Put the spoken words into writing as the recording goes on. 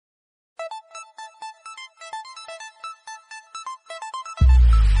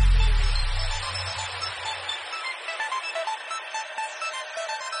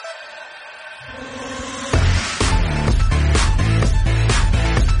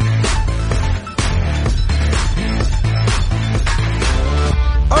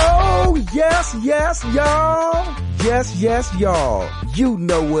Yes, y'all. Yes, y'all. You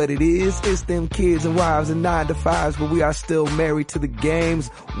know what it is. It's them kids and wives and 9 to 5s, but we are still married to the games.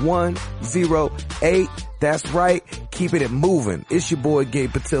 108. That's right. Keeping it moving. It's your boy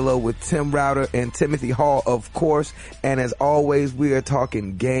Gabe Patillo with Tim Router and Timothy Hall, of course. And as always, we are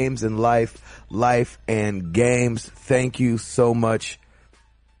talking games and life and games. Thank you so much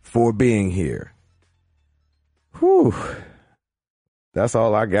for being here. Whew. That's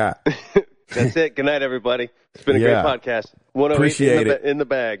all I got. That's it. Good night, everybody. It's been a great podcast. 108 Appreciate it. In the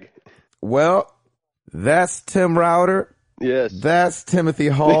bag. Well, that's Tim Router. Yes. That's Timothy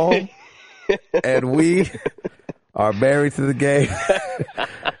Hall. And we are married to the game.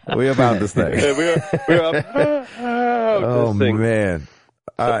 We about this thing. We're up. Oh, man.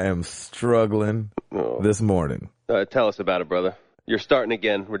 I am struggling this morning. Tell us about it, brother. You're starting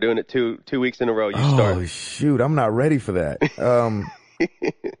again. We're doing it two weeks in a row. You start. Oh, shoot. I'm not ready for that.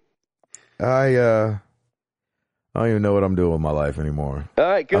 I don't even know what I'm doing with my life anymore. All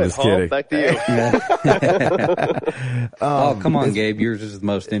right, good. I'm just Hall, kidding. back to you. Oh, come on, Gabe. Yours is the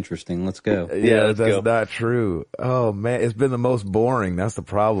most interesting. Let's go. Yeah, that's not true. Oh, man. It's been the most boring. That's the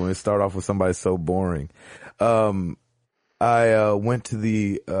problem. It started off with somebody so boring. I went to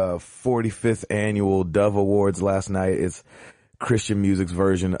the 45th annual Dove Awards last night. It's Christian music's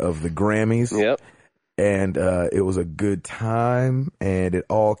version of the Grammys. Yep. And it was a good time, and it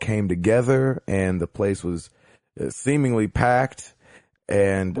all came together, and the place was seemingly packed.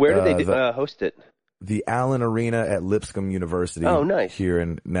 And where did they host it? The Allen Arena at Lipscomb University. Oh, nice. Here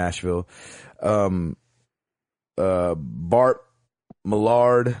in Nashville. Bart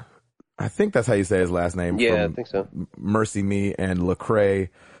Millard, I think that's how you say his last name. Yeah, I think so. Mercy Me and Lecrae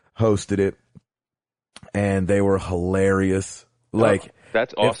hosted it, and they were hilarious.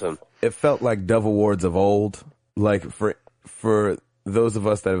 That's awesome. It felt like Dove Awards of old. Like for those of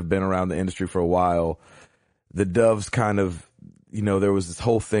us that have been around the industry for a while, the Doves kind of, there was this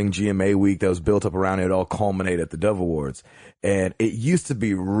whole thing, GMA week, that was built up around it. It all culminated at the Dove Awards. And it used to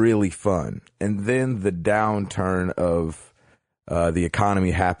be really fun. And then the downturn of the economy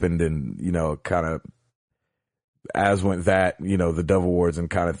happened, and, kind of as went that, the Dove Awards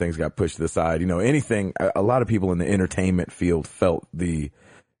and kind of things got pushed to the side. A lot of people in the entertainment field felt the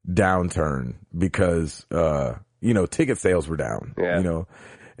downturn because, ticket sales were down,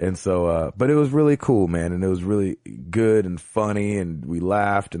 and so, but it was really cool, man. And it was really good and funny, and we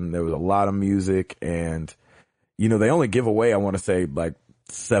laughed, and there was a lot of music, and, they only give away, I want to say, like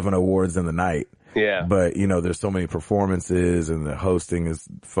 7 awards in the night. Yeah. But, there's so many performances, and the hosting is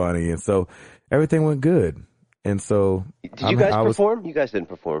funny. And so everything went good. And so. Did you guys perform? You guys didn't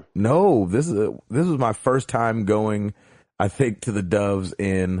perform. No, this was my first time going, I think, to the Doves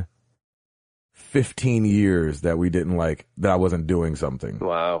in 15 years that I wasn't doing something.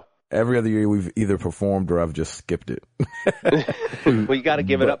 Wow. Every other year we've either performed or I've just skipped it. Well, you got to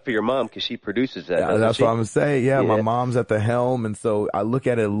give it up for your mom because she produces that. That's what I'm going to say. Yeah, my mom's at the helm, and so I look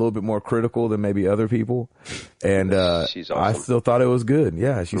at it a little bit more critical than maybe other people. And she's awesome. I still thought it was good.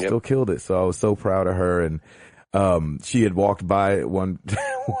 Yeah, she still killed it. So I was so proud of her. And she had walked by one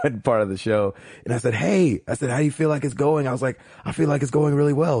part of the show, and I said, how do you feel like it's going? I was like, I feel like it's going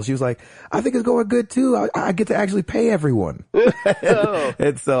really well. She was like, I think it's going good too. I get to actually pay everyone.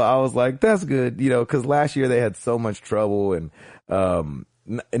 And so I was like, that's good, cause last year they had so much trouble, and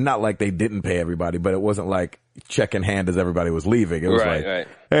not like they didn't pay everybody, but it wasn't like check in hand as everybody was leaving. It was right.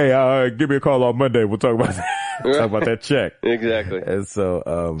 Hey, give me a call on Monday. We'll talk about that. Talk about that check. Exactly. And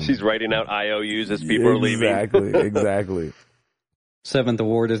so, she's writing out IOUs as people are leaving. Exactly. 7th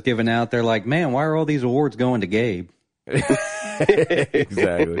award is given out. They're like, man, why are all these awards going to Gabe?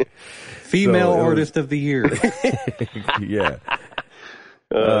 Exactly. Female Artist of the Year. Yeah.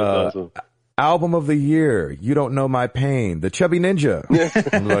 Awesome. Album of the Year, You Don't Know My Pain, The Chubby Ninja.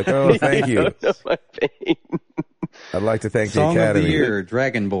 I'm like, oh, thank you. Don't know my pain. I'd like to thank Song the Academy. of the Year,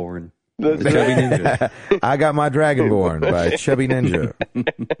 Dragonborn. The Chubby Ninja. I Got My Dragonborn by Chubby Ninja.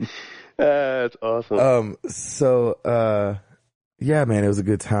 That's awesome. Yeah, man, it was a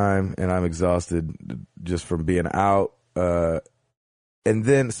good time, and I'm exhausted just from being out. And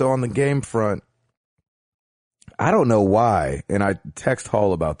then, so on the game front, I don't know why, and I text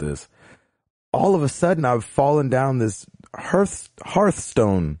Hall about this. All of a sudden, I've fallen down this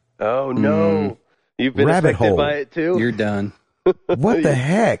Hearthstone. Oh, no. You've been rabbit affected hole. by it, too? You're done. What the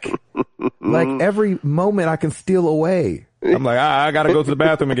heck? Like, every moment I can steal away. I'm like, I gotta go to the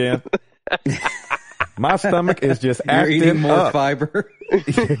bathroom again. My stomach is just You're acting eating more up. fiber.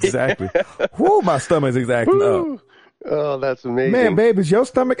 Exactly. Whoo, my stomach is acting up. Oh, that's amazing. Man, babe, is your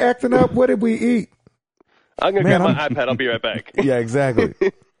stomach acting up? What did we eat? I'm going to grab my iPad. I'll be right back. Yeah, exactly.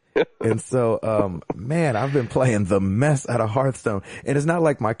 And so, man, I've been playing the mess out of Hearthstone, and it's not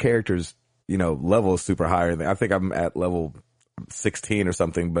like my character's, level is super high. I think I'm at level 16 or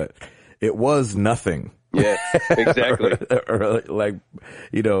something, but it was nothing. Yeah, exactly. or like,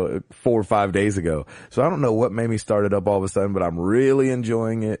 4 or 5 days ago. So I don't know what made me start it up all of a sudden, but I'm really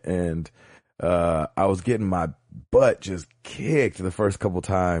enjoying it. And, I was getting my butt just kicked the first couple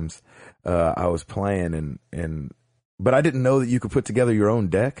times, I was playing but I didn't know that you could put together your own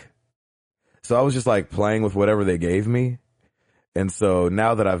deck. So I was just like playing with whatever they gave me. And so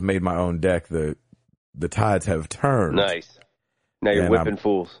now that I've made my own deck, the tides have turned. Nice. Now you're whipping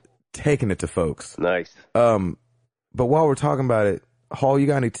fools. Taking it to folks. Nice. But while we're talking about it, Hall, you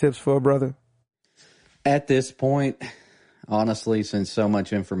got any tips for a brother? At this point, honestly, since so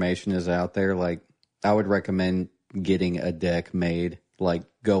much information is out there, like I would recommend getting a deck made, like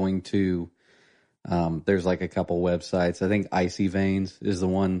going to, there's like a couple websites. I think Icy Veins is the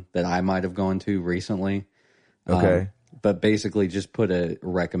one that I might have gone to recently. Okay. But basically just put a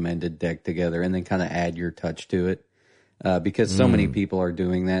recommended deck together and then kind of add your touch to it. Because so many people are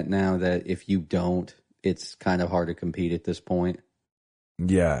doing that now that if you don't, it's kind of hard to compete at this point.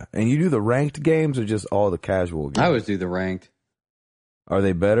 Yeah. And you do the ranked games or just all the casual games? I always do the ranked. Are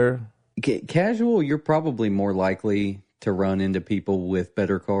they better? Casual, you're probably more likely to run into people with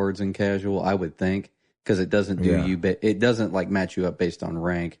better cards in casual, I would think, because it doesn't it doesn't like match you up based on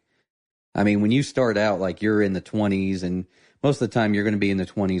rank. I mean, when you start out, like you're in the 20s, and most of the time you're going to be in the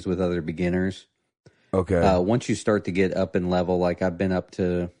 20s with other beginners. Okay. Once you start to get up in level, like I've been up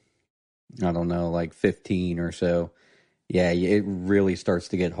to, I don't know, like 15 or so. Yeah, it really starts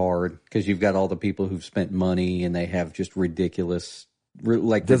to get hard because you've got all the people who've spent money and they have just ridiculously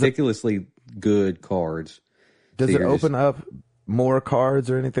good cards. Does it open up more cards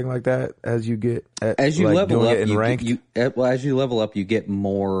or anything like that as you get as you like level up? As you level up, you get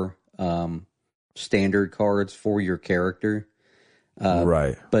more standard cards for your character.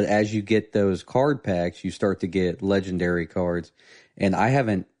 Right. But as you get those card packs, you start to get legendary cards. And I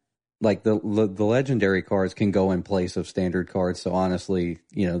haven't, like the legendary cards can go in place of standard cards. So honestly,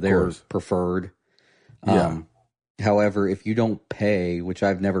 they're preferred. Yeah. However, if you don't pay, which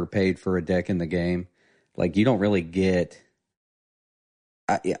I've never paid for a deck in the game, like you don't really get,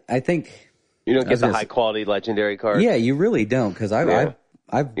 I think. You don't get the high quality legendary cards. Yeah, you really don't. Cause I've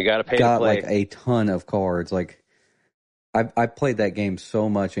you gotta pay got to play. like a ton of cards. Like, I played that game so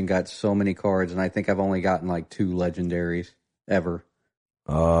much and got so many cards, and I think I've only gotten like 2 legendaries ever.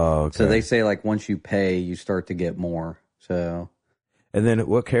 Oh, okay. So they say like once you pay, you start to get more. So, and then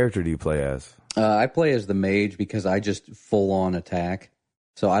what character do you play as? I play as the mage because I just full on attack,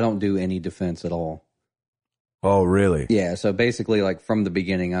 so I don't do any defense at all. Oh, really? Yeah. So basically, like from the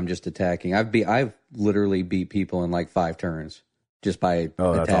beginning, I'm just attacking. I've literally beat people in like 5 turns just by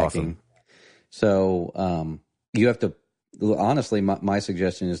attacking. That's awesome. So, you have to. Honestly, my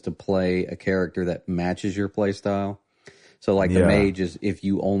suggestion is to play a character that matches your play style. So like the mage is, if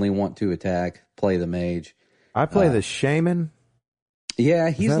you only want to attack, play the mage. I play the shaman. Yeah,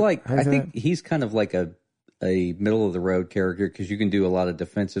 he's I think he's kind of like a middle of the road character because you can do a lot of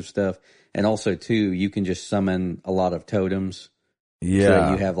defensive stuff. And also too, you can just summon a lot of totems. Yeah. So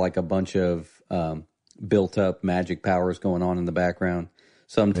that you have like a bunch of built up magic powers going on in the background.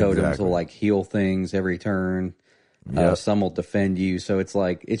 Some totems will like heal things every turn. Some will defend you. So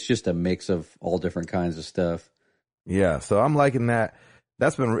it's just a mix of all different kinds of stuff. Yeah. So I'm liking that.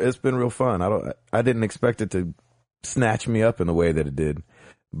 It's been real fun. I didn't expect it to snatch me up in the way that it did,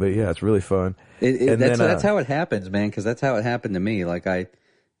 but yeah, it's really fun. That's how it happens, man. Because that's how it happened to me. Like I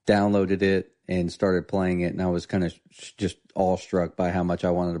downloaded it and started playing it, and I was kind of just awestruck by how much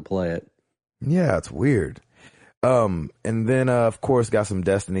I wanted to play it. Yeah, it's weird. And then of course got some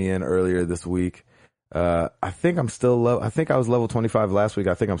Destiny in earlier this week. I think I was level 25 last week.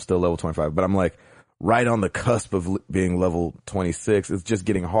 I think I'm still level 25, but I'm like right on the cusp of being level 26. It's just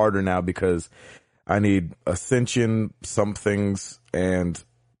getting harder now because I need Ascension somethings and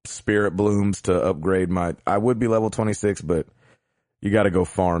Spirit Blooms to upgrade I would be level 26, but you got to go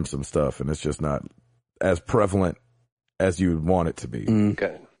farm some stuff, and it's just not as prevalent as you would want it to be.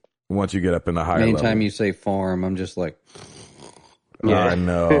 Okay. Once you get up in the higher level. Anytime you say farm, I'm just like, yeah. I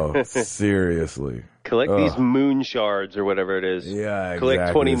know. Seriously. Collect these moon shards or whatever it is. Yeah,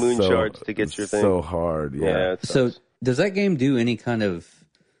 Collect 20 moon shards to get your thing. So hard. Yeah. So does that game do any kind of,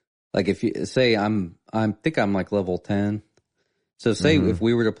 like if you say I think I'm like level 10. So say if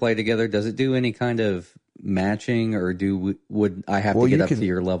we were to play together, does it do any kind of matching, or would I have to get up to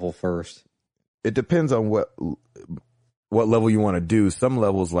your level first? It depends on what level you want to do. Some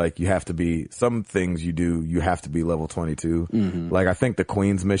levels, like some things you have to be level 22. Mm-hmm. Like I think the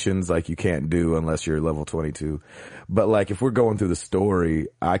Queen's missions, like you can't do unless you're level 22. But like if we're going through the story,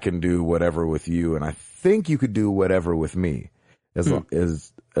 I can do whatever with you, and I think you could do whatever with me, as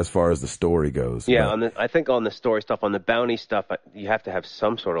far as the story goes. Yeah, I think on the story stuff, on the bounty stuff, you have to have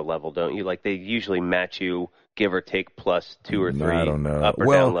some sort of level, don't you? Like they usually match you, give or take, plus 2 or 3 I don't know. up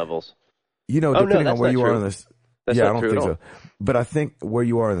or down levels. Depending on where you are in this. That's I not don't true think at all. so. But I think where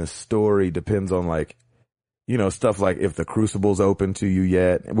you are in the story depends on like, stuff like if the Crucible's open to you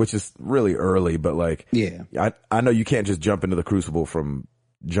yet, which is really early, but like, Yeah. I know you can't just jump into the Crucible from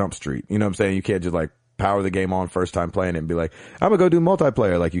Jump Street. You know what I'm saying? You can't just like power the game on first time playing it and be like, I'm gonna go do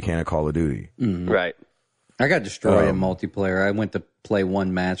multiplayer like you can at Call of Duty. Mm-hmm. Right. I got destroyed in multiplayer. I went to play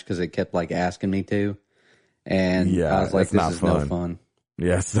one match because it kept like asking me to. And I was like, this is no fun.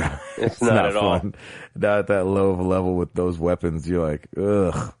 Yeah, it's not not at all. fun. Not at that low of a level with those weapons. You're like,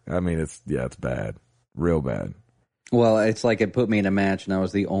 ugh. I mean, it's bad. Real bad. Well, it's like it put me in a match and I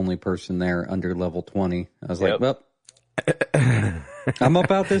was the only person there under level 20. I was like, well, I'm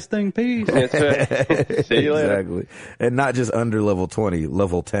about this thing, peace. That's right. See you later. Exactly. And not just under level 20,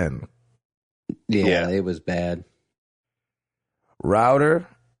 level 10. Yeah, it was bad. Router,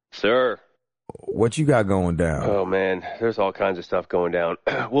 Sir. what you got going down? Oh man, there's all kinds of stuff going down.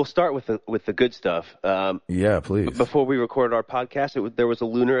 We'll start with the good stuff. Yeah, please. Before we recorded our podcast, there was a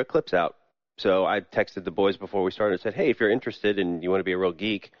lunar eclipse out. So I texted the boys before we started and said, hey, if you're interested and you want to be a real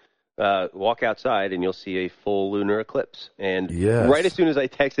geek, walk outside and you'll see a full lunar eclipse. And right as soon as I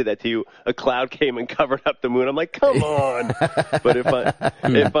texted that to you, a cloud came and covered up the moon. I'm like, come on. But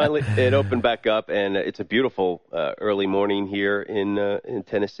it finally opened back up, and it's a beautiful early morning here in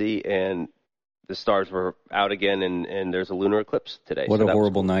Tennessee, and the stars were out again, and there's a lunar eclipse today. What a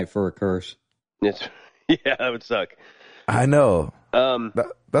horrible night for a curse. Yeah, that would suck. I know.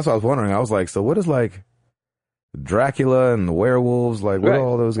 That's what I was wondering. I was like, so what is like Dracula and the werewolves, like what do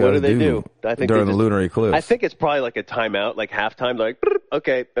all those guys do I think during the lunar eclipse? I think it's probably like a timeout, like halftime, like,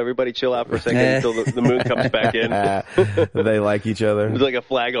 okay, everybody chill out for a second until the moon comes back in. They like each other. There's like a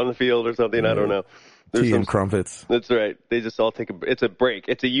flag on the field or something, I don't know. There's Tea and crumpets. That's right. They just all take it's a break.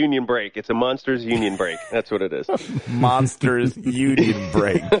 It's a union break. It's a Monsters union break. That's what it is. Monsters union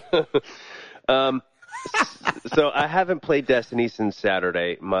break. So I haven't played Destiny since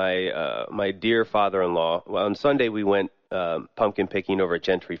Saturday. My dear father-in-law, on Sunday we went pumpkin picking over at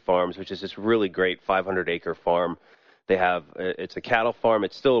Gentry Farms, which is this really great 500-acre farm. It's a cattle farm.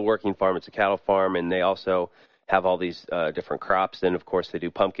 It's still a working farm. It's a cattle farm, and they also have all these different crops. Then, of course, they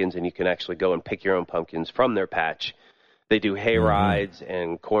do pumpkins, and you can actually go and pick your own pumpkins from their patch. They do hay rides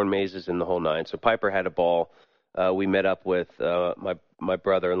and corn mazes and the whole nine. So Piper had a ball. We met up with my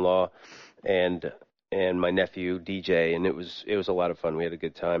brother-in-law and my nephew DJ, and it was a lot of fun. We had a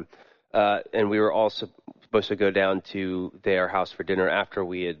good time, and we were also supposed to go down to their house for dinner after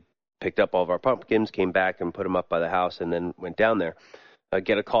we had picked up all of our pumpkins, came back and put them up by the house, and then went down there.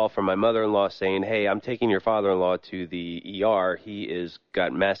 Get a call from my mother-in-law saying, hey, I'm taking your father-in-law to the ER. He is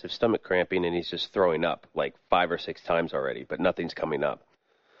got massive stomach cramping, and he's just throwing up like 5 or 6 times already, but nothing's coming up.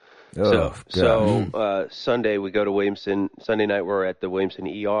 So Sunday we go to Williamson. Sunday night we're at the Williamson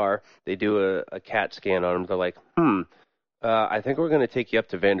ER. They do a CAT scan on him. They're like, I think we're going to take you up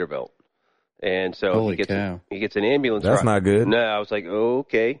to Vanderbilt. And so he gets an ambulance. That's not good. No, I was like, oh,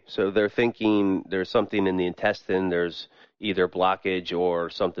 okay. So they're thinking there's something in the intestine. There's either blockage or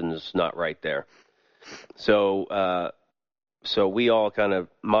something's not right there. So we all kind of,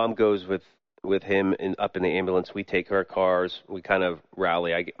 Mom goes with him up in the ambulance. We take our cars. We kind of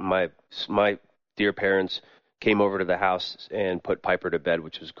rally. My dear parents came over to the house and put Piper to bed,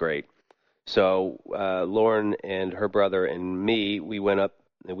 which was great. So Lauren and her brother and me, we went up.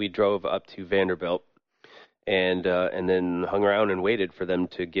 We drove up to Vanderbilt and then hung around and waited for them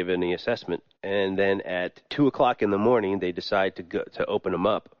to give any assessment. And then at 2:00 in the morning, they decide to open him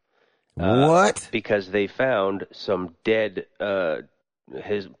up. What? Because they found some dead.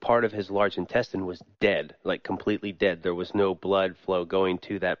 His part of his large intestine was dead, like completely dead. There was no blood flow going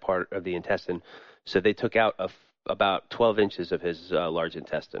to that part of the intestine. So they took out about 12 inches of his large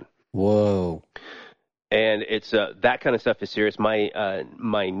intestine. Whoa. And it's that kind of stuff is serious.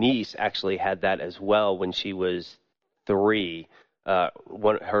 My niece actually had that as well when she was 3.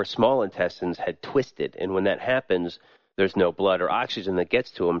 Her small intestines had twisted, and when that happens, there's no blood or oxygen that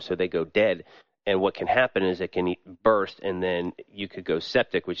gets to them, so they go dead. And what can happen is it can burst, and then you could go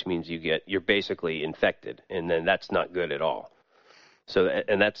septic, which means you're basically infected, and then that's not good at all. So,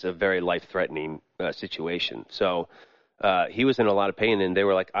 and that's a very life-threatening situation. So, he was in a lot of pain, and they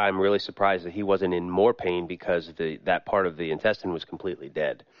were like, I'm really surprised that he wasn't in more pain because that part of the intestine was completely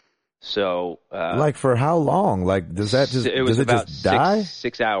dead. So, like for how long? Like, does it just die?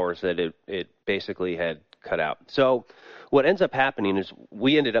 6 hours that it basically had cut out. So what ends up happening is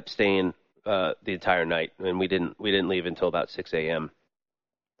we ended up staying the entire night, and we didn't leave until about 6 a.m.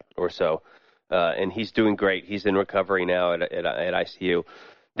 or so. And he's doing great. He's in recovery now at ICU.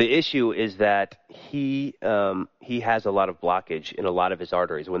 The issue is that he has a lot of blockage in a lot of his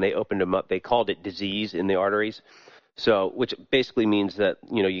arteries. When they opened him up, they called it disease in the arteries. So, which basically means that,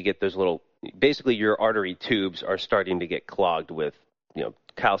 you get those basically your artery tubes are starting to get clogged with,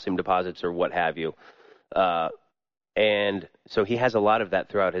 calcium deposits or what have you. And so he has a lot of that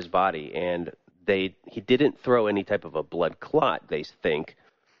throughout his body, and he didn't throw any type of a blood clot, they think,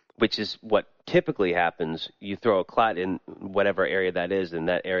 which is what typically happens. You throw a clot in whatever area that is, and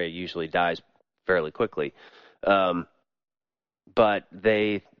that area usually dies fairly quickly. But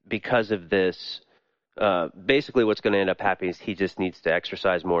because of this, basically what's going to end up happening is he just needs to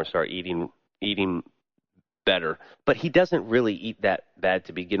exercise more and start eating better. But he doesn't really eat that bad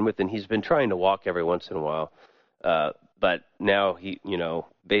to begin with, and he's been trying to walk every once in a while. But now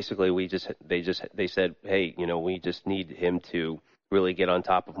basically they said, hey, we just need him to really get on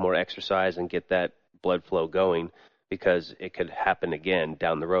top of more exercise and get that blood flow going, because it could happen again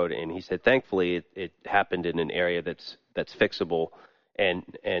down the road. And he said, thankfully, it happened in an area that's fixable and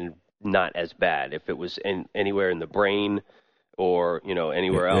not as bad. If it was anywhere in the brain or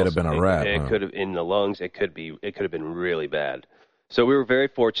anywhere else, it'd have been a wrap. It could have in the lungs. It could have been really bad. So we were very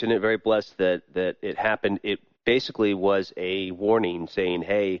fortunate, very blessed that it happened. It basically was a warning saying,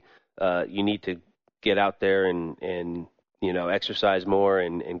 hey, you need to get out there and exercise more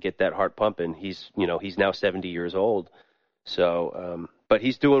and get that heart pumping. He's now 70 years old. So, but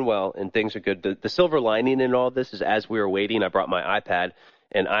he's doing well and things are good. The silver lining in all this is, as we were waiting, I brought my iPad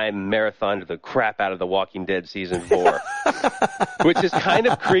and I marathoned the crap out of The Walking Dead season 4, which is kind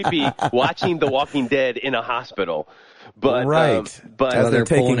of creepy watching The Walking Dead in a hospital. But right, but as they're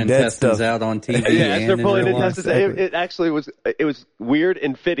pulling intestines out on TV. Yeah, as they're pulling intestines, it actually was weird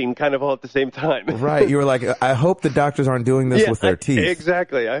and fitting, kind of all at the same time. Right, you were like, I hope the doctors aren't doing this with their teeth.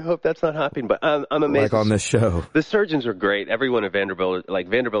 Exactly, I hope that's not happening. But I'm amazed. Like on this show, the surgeons are great. Everyone at Vanderbilt,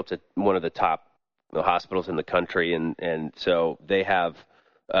 Vanderbilt's one of the top hospitals in the country, and so they have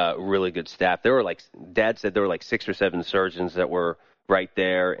really good staff. There were Dad said there were 6 or 7 surgeons that were right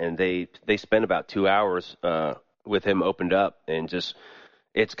there, and they spent about 2 hours with him opened up, and just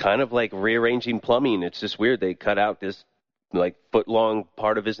it's kind of like rearranging plumbing. It's just weird. They cut out this foot long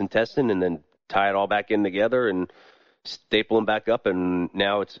part of his intestine and then tie it all back in together and staple him back up, and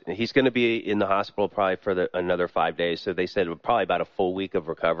now he's going to be in the hospital probably for another 5 days. So they said probably about a full week of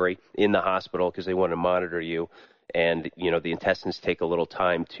recovery in the hospital, because they want to monitor you, and the intestines take a little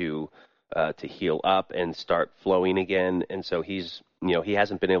time to heal up and start flowing again. And so he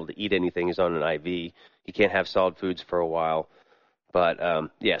hasn't been able to eat anything. He's on an IV. He can't have solid foods for a while. But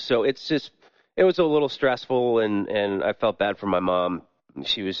so it was a little stressful, and I felt bad for my mom.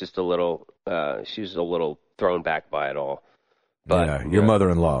 She was just a little thrown back by it all. But yeah, your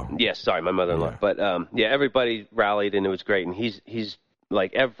mother-in-law. Yes, sorry, my mother-in-law. Yeah. But everybody rallied, and it was great. And he's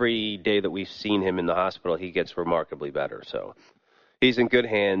like, every day that we've seen him in the hospital, he gets remarkably better. So he's in good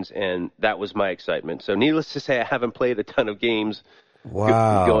hands, and that was my excitement. So needless to say, I haven't played a ton of games.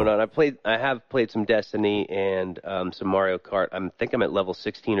 Wow. Going on. I have played some Destiny and some Mario Kart. I think I'm at level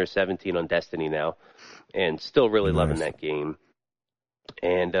 16 or 17 on Destiny now, and still really loving that game.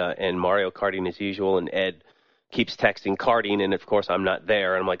 And Mario Karting as usual, and Ed keeps texting karting, and of course I'm not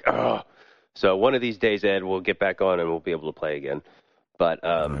there, and I'm like, oh. So one of these days, Ed, we'll get back on and we'll be able to play again. But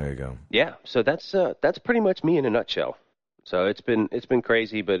there you go. Yeah, so that's pretty much me in a nutshell. So it's been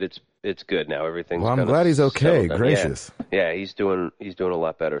crazy, but it's good now. Everything's. Well, I'm glad he's okay. Gracious. Yeah, he's doing a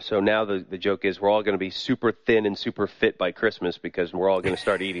lot better. So now the joke is we're all going to be super thin and super fit by Christmas, because we're all going to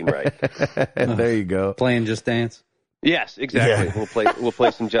start eating right. There you go. Playing Just Dance. Yes, exactly. Yeah. We'll play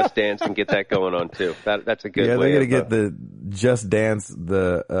some Just Dance and get that going on too. That's a good way. Yeah, they're gonna get the Just Dance,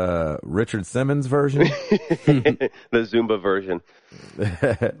 the Richard Simmons version, the Zumba version.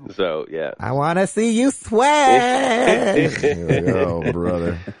 So yeah, I want to see you sweat. Oh,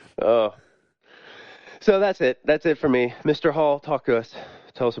 brother. Oh, so that's it. That's it for me, Mr. Hall. Talk to us.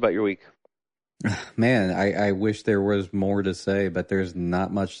 Tell us about your week. Man, I wish there was more to say, but there's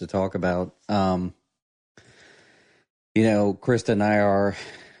not much to talk about. Krista and I are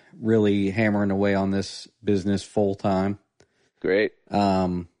really hammering away on this business full time. Great.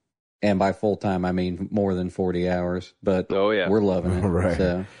 And by full time, I mean more than 40 hours, but oh, yeah. we're loving it. Right.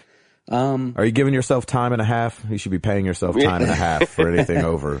 So, Are you giving yourself time and a half? You should be paying yourself time and a half for anything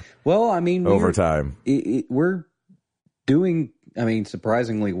over. Well, I mean, overtime. We're doing, I mean,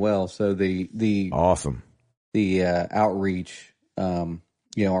 surprisingly well. So awesome. The outreach,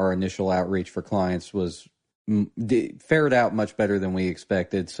 our initial outreach for clients was fared out much better than we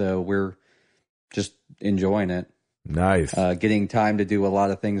expected. So we're just enjoying it. Nice. Getting time to do a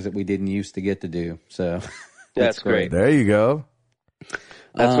lot of things that we didn't used to get to do. So that's great. There you go.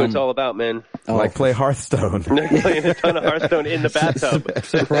 That's what it's all about, man. Like play Hearthstone. Playing a ton of Hearthstone in the bathtub.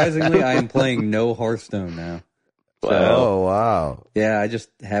 Surprisingly, I am playing no Hearthstone now. Wow. Oh, wow. Yeah, I just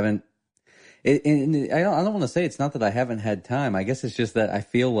haven't. I don't want to say it's not that I haven't had time. I guess it's just that I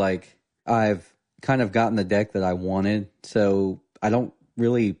feel like I've kind of gotten the deck that I wanted, so I don't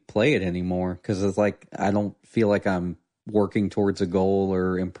really play it anymore because it's like I don't feel like I'm working towards a goal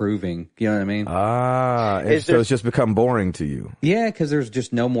or improving. You know what I mean? So it's just become boring to you. Yeah, because there's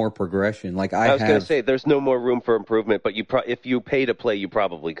just no more progression. Like I was going to say, there's no more room for improvement, but if you pay to play, you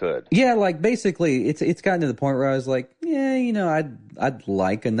probably could. Yeah, like basically, it's gotten to the point where I was like, yeah, I'd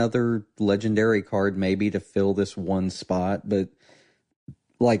like another legendary card maybe to fill this one spot, but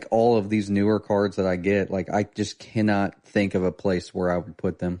like all of these newer cards that I get, like I just cannot think of a place where I would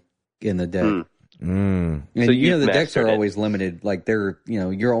put them in the deck. And so the decks are always limited. Like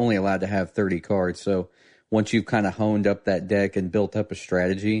you're only allowed to have 30 cards. So once you've kind of honed up that deck and built up a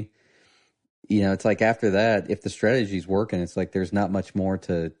strategy, it's like after that, if the strategy's working, it's like there's not much more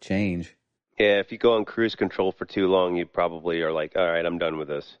to change. Yeah, if you go on cruise control for too long, you probably are like, all right, I'm done with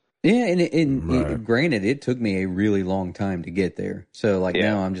this. Yeah, and granted, it took me a really long time to get there. So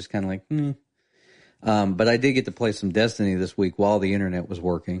now I'm just kind of like, but I did get to play some Destiny this week while the internet was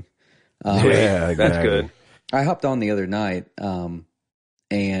working. Yeah, exactly. That's good. I hopped on the other night,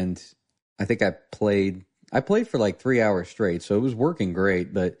 and I think I played for like 3 hours straight, so it was working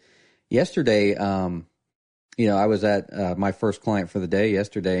great. But yesterday, I was at my first client for the day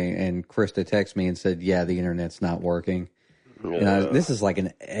yesterday, and Krista texted me and said, "Yeah, the internet's not working." And this is like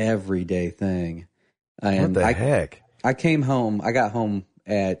an everyday thing. And what the heck? I came home. I got home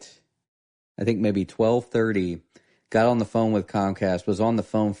at I think maybe 12:30. Got on the phone with Comcast, was on the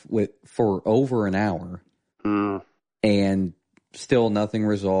phone for over an hour, and still nothing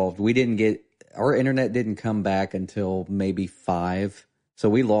resolved. Our internet didn't come back until maybe 5, so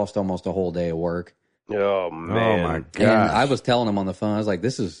we lost almost a whole day of work. Oh, man. Oh, my gosh. And I was telling him on the phone, I was like,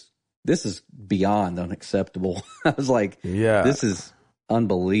 this is beyond unacceptable. I was like, this is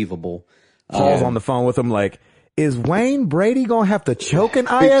unbelievable. Paul's on the phone with him like, is Wayne Brady going to have to choke an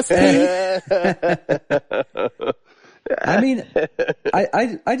ISP? I mean,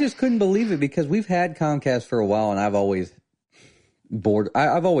 I just couldn't believe it because we've had Comcast for a while, and I've always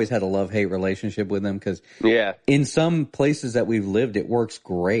I've always had a love-hate relationship with them because in some places that we've lived, it works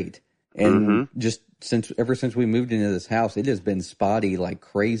great. And just ever since we moved into this house, it has been spotty like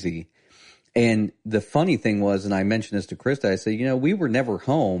crazy. And the funny thing was, and I mentioned this to Krista, I said, we were never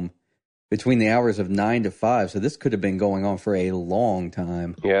home between the hours of 9 to 5, so this could have been going on for a long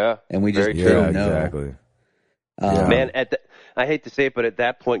time. Yeah. And we just didn't know. Exactly. Man, I hate to say it, but at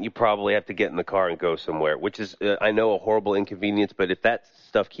that point, you probably have to get in the car and go somewhere, which is, I know, a horrible inconvenience. But if that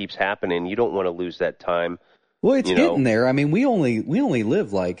stuff keeps happening, you don't want to lose that time. Well, it's getting there. I mean, we only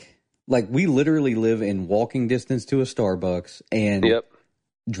live like we literally live in walking distance to a Starbucks and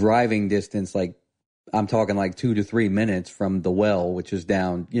driving distance. Like I'm talking like 2 to 3 minutes from the Well, which is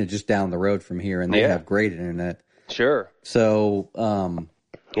down, just down the road from here, and they have great internet. Sure. So,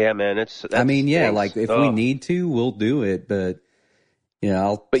 yeah, man, like if we need to, we'll do it, but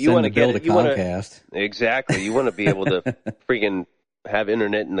I'll send the bill to Comcast. Exactly. You want to be able to freaking have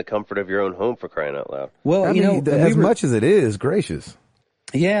internet in the comfort of your own home, for crying out loud. Well, as much as it is gracious.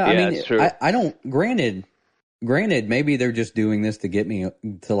 Yeah, I mean, it's true. I don't. Granted, maybe they're just doing this to get me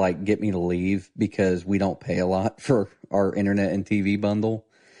to leave because we don't pay a lot for our internet and TV bundle.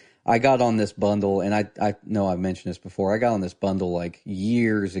 I got on this bundle, and I know I've mentioned this before. I got on this bundle like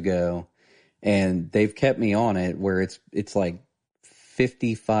years ago, and they've kept me on it where it's like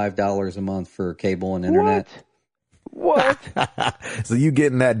 $55 a month for cable and internet. What? So you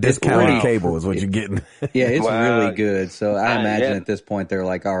getting that discounted cable is what you're getting. Yeah, it's really good. So I imagine at this point they're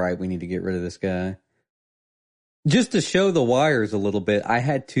like, all right, we need to get rid of this guy. Just to show the wires a little bit,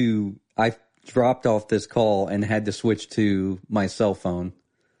 I dropped off this call and had to switch to my cell phone.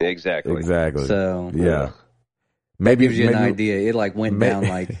 Exactly. So yeah, maybe gives you an idea. It went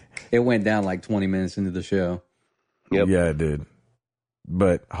down like 20 minutes into the show. Yep. Yeah, it did.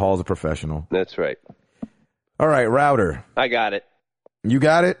 But Hall's a professional. That's right. All right, router. I got it. You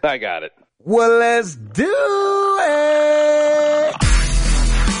got it? I got it. Well, let's do it.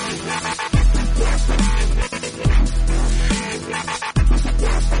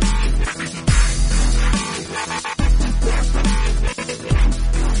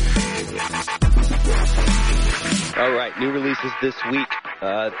 right, new releases this week.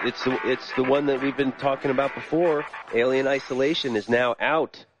 It's the one that we've been talking about before. Alien Isolation is now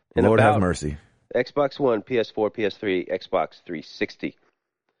out and Lord about. have mercy. Xbox One, PS4, PS3, Xbox 360.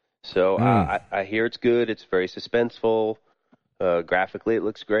 So I hear it's good. It's very suspenseful. Graphically, it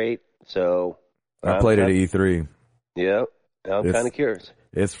looks great. So I played it at E3. Yeah, I'm kind of curious.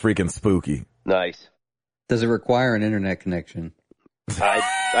 It's freaking spooky. Nice. Does it require an internet connection?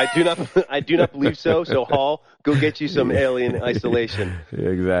 I do not believe so. So Hall, go get you some Alien Isolation.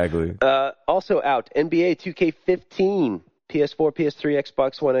 Exactly. Also out, NBA 2K15, PS4, PS3,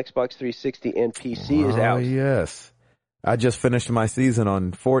 Xbox One, Xbox 360, and PC is out. Oh yes, I just finished my season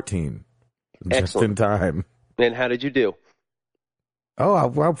on 14, just Excellent. in time. And how did you do? Oh, I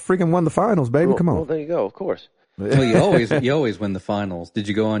freaking won the finals, baby! Well, Come on. Well, there you go. Of course. Well, you always win the finals. Did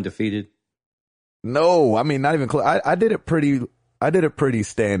you go undefeated? No, I mean not even close. I did it pretty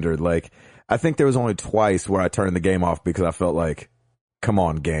standard. Like I think there was only twice where I turned the game off because I felt like, come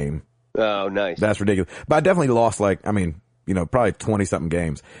on, game. Oh, nice. That's ridiculous. But I definitely lost probably 20 something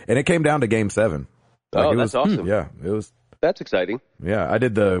games, and it came down to game 7. Like, that's awesome. Yeah, it was. That's exciting. Yeah, I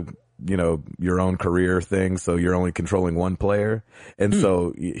did the your own career thing, so you're only controlling one player, and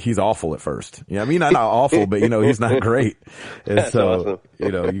so he's awful at first. Yeah, I mean not awful, but he's not great, and That's so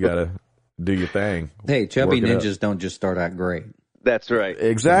awesome. you gotta do your thing. Hey, chubby Work it ninjas don't just start out great. That's right.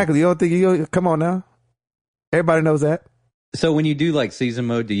 Exactly. You don't think come on now? Everybody knows that. So when you do like season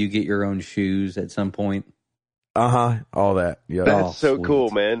mode, do you get your own shoes at some point? All that. Yeah. That's so sweet.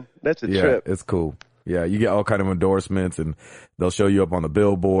 cool, man. That's a Yeah, trip. it's cool. Yeah, you get all kind of endorsements, and they'll show you up on the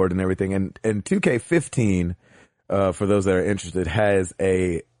billboard and everything. And 2K15, for those that are interested, has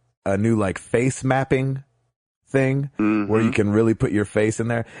a new like face mapping thing where you can really put your face in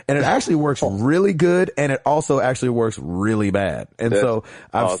there, and it actually works really good, and it also actually works really bad. And so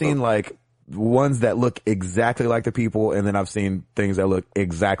I've awesome. seen like ones that look exactly like the people, and then I've seen things that look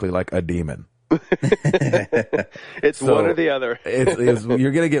exactly like a demon. It's one or the other. It's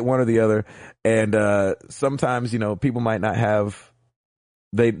you're gonna get one or the other, and sometimes people might not have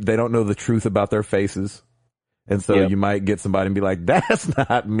they don't know the truth about their faces, and so you might get somebody and be like, "That's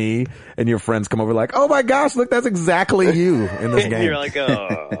not me," and your friends come over like, "Oh my gosh, look, that's exactly you in this game." You're like,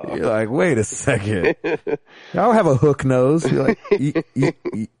 oh. You're like, wait a second, I don't have a hook nose. You're like,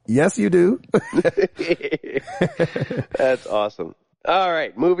 yes, you do. That's awesome. All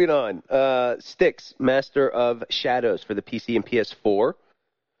right, moving on. Styx, Master of Shadows for the PC and PS4.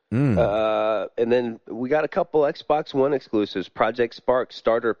 And then we got a couple Xbox One exclusives. Project Spark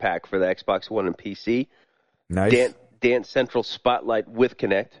Starter Pack for the Xbox One and PC. Nice. Dance Central Spotlight with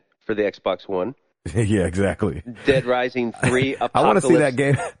Kinect for the Xbox One. Yeah, exactly. Dead Rising 3 Apocalypse. I want to see that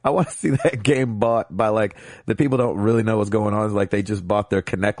game. I want to see that game bought by like the people don't really know what's going on. It's like they just bought their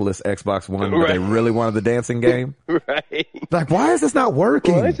Connectless Xbox One, but they really wanted the dancing game. Right. Like, why is this not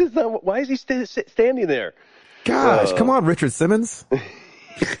working? Why is he standing there? Gosh, come on, Richard Simmons.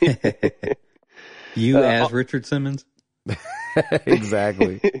 You as Richard Simmons?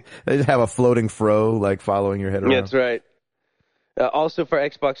 Exactly. They just have a floating fro like following your head around. That's right. Also for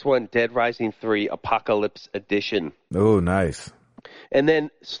Xbox One, Dead Rising 3 Apocalypse Edition. Oh, nice. And then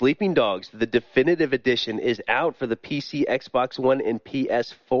Sleeping Dogs, the definitive edition, is out for the PC, Xbox One, and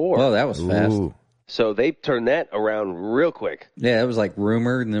PS4. Oh, that was fast. Ooh. So they turned that around real quick. Yeah, it was like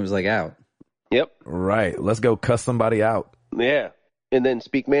rumored and it was like out. Yep. Right. Let's go cuss somebody out. Yeah. And then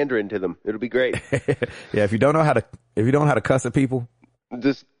speak Mandarin to them. It'll be great. Yeah, if you don't know how to cuss at people,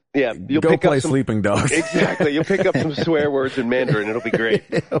 Just you'll go pick play up some, Sleeping Dogs. Exactly. You'll pick up some swear words in Mandarin. It'll be great.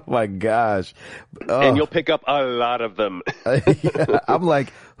 Oh my gosh. And you'll pick up a lot of them. Yeah, I'm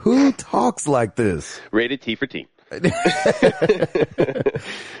like, who talks like this? Rated T for teen.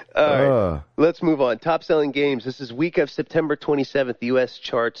 All right, let's move on. Top selling games. This is week of September 27th. U.S.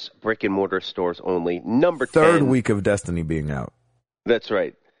 charts, brick and mortar stores only. Number 10. Third week of Destiny being out. That's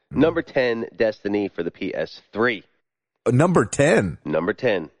right. Number 10, Destiny for the PS3. Number 10. Number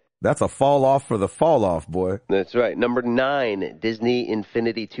 10. That's a fall off for the fall off, boy. That's right. Number 9, Disney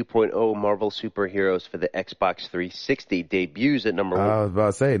Infinity 2.0 Marvel Superheroes for the Xbox 360 debuts at number 1. I was about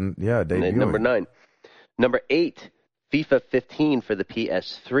to say, yeah, debut. Number 9. Number 8, FIFA 15 for the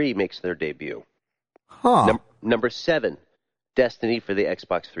PS3 makes their debut. Huh. Number 7, Destiny for the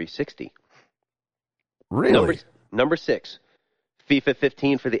Xbox 360. Really? Number 6, FIFA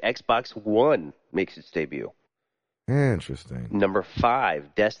 15 for the Xbox One makes its debut. Interesting. Number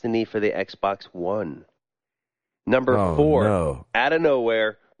 5, Destiny for the Xbox One. Number 4, no. out of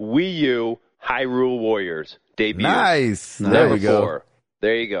nowhere, Wii U Hyrule Warriors debut. Nice. There Number we go. 4.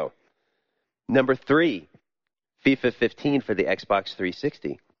 There you go. Number 3, FIFA 15 for the Xbox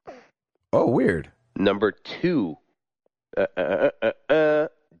 360. Oh, weird. Number 2,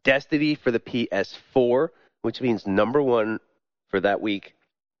 Destiny for the PS4, which means number one for that week,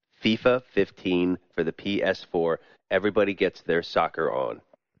 FIFA 15 for the PS4. Everybody gets their soccer on.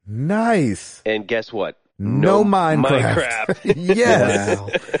 Nice. And guess what? No Minecraft. Yes. Wow.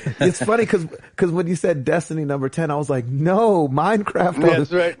 It's funny because when you said Destiny number 10, I was like, no, Minecraft.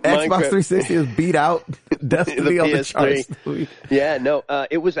 That's right. Xbox Minecraft. 360 has beat out Destiny on the charts. Yeah, no,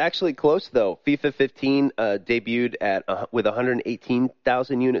 it was actually close though. FIFA 15 debuted with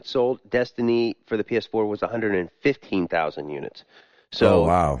 118,000 units sold. Destiny for the PS4 was 115,000 units. So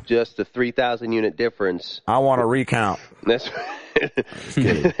wow. Just a 3,000 unit difference. I want to recount. That's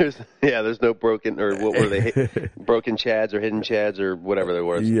there's no broken, or what were they? Broken Chads or hidden Chads or whatever there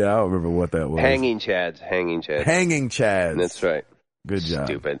was. Yeah, I don't remember what that was. Hanging Chads. Hanging Chads. That's right. Good job.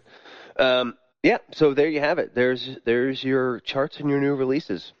 Stupid. Yeah, so there you have it. There's your charts and your new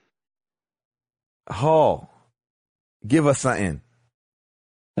releases. Hall, give us something.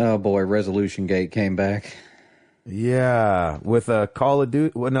 Oh boy, Resolution Gate came back. Yeah, with a Call of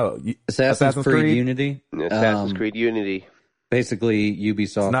Duty. Well, no, Assassin's Creed Unity. Assassin's Creed Unity. Basically,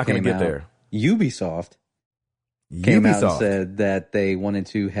 Ubisoft it's not going to get out. there. Ubisoft came out and said that they wanted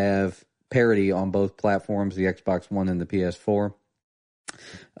to have parity on both platforms, the Xbox One and the PS4.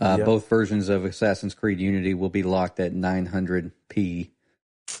 Both versions of Assassin's Creed Unity will be locked at 900p.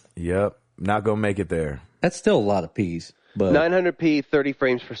 Yep, not going to make it there. That's still a lot of Ps. But 900p, 30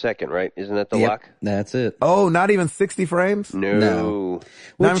 frames per second, right? Isn't that the lock? That's it. Oh, not even 60 frames? No.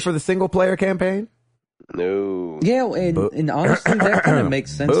 Not even for the single player campaign? No. Yeah, and honestly, that kind of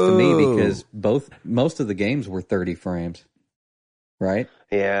makes sense to me because most of the games were 30 frames, right?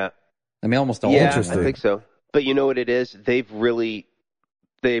 Yeah. I mean, almost all. Yeah, of them. I think so. But you know what it is? They've really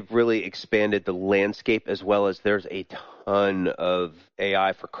expanded the landscape, as well as there's a ton of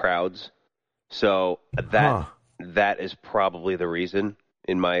AI for crowds. So that is probably the reason,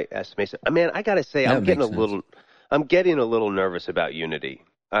 in my estimation. I mean, I gotta say, I'm getting a little nervous about Unity.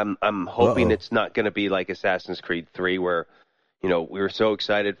 I'm hoping it's not going to be like Assassin's Creed 3, where, we were so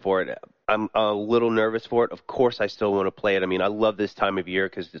excited for it. I'm a little nervous for it. Of course, I still want to play it. I mean, I love this time of year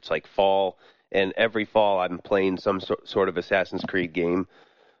because it's like fall, and every fall I'm playing some sort of Assassin's Creed game.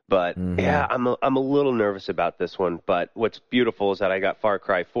 But yeah, I'm a little nervous about this one. But what's beautiful is that I got Far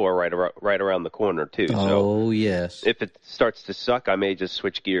Cry 4 right around the corner too. Oh yes. If it starts to suck, I may just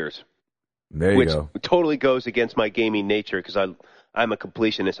switch gears. There you go. Which totally goes against my gaming nature because I'm a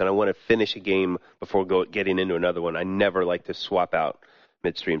completionist and I want to finish a game before getting into another one. I never like to swap out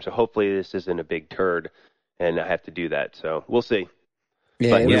midstream. So hopefully this isn't a big turd and I have to do that. So we'll see.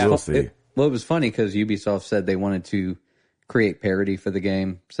 Yeah, we'll see. It was funny because Ubisoft said they wanted to create parity for the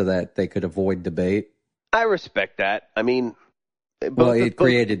game so that they could avoid debate. I respect that. I mean, it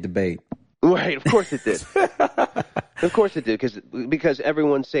created debate. Right, of course it did. Of course it did, because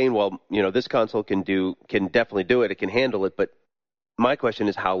everyone's saying, well, this console can definitely do it. It can handle it, but my question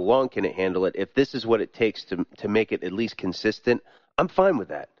is, how long can it handle it? If this is what it takes to make it at least consistent, I'm fine with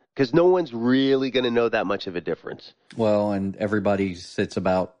that, because no one's really going to know that much of a difference. Well, and everybody sits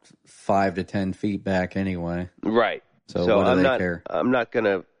about 5 to 10 feet back anyway. Right. So what do they care? I'm not going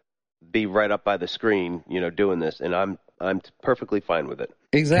to be right up by the screen, doing this, and I'm perfectly fine with it.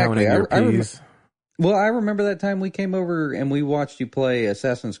 Exactly. I remember that time we came over and we watched you play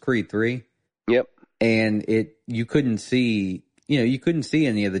Assassin's Creed 3. Yep. And you couldn't see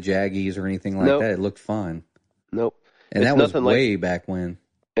any of the jaggies or anything like that. It looked fine. Nope. And that was way back when.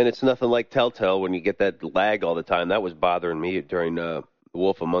 And it's nothing like Telltale when you get that lag all the time. That was bothering me during The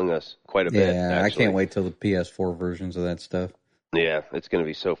Wolf Among Us quite a bit. Yeah, I can't wait till the PS4 versions of that stuff. Yeah, it's going to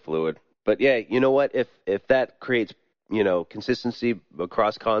be so fluid. But yeah, you know what? If that creates, consistency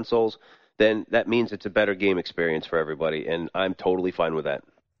across consoles, then that means it's a better game experience for everybody, and I'm totally fine with that.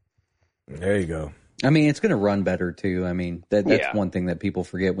 There you go. I mean, it's going to run better too. I mean, that's one thing that people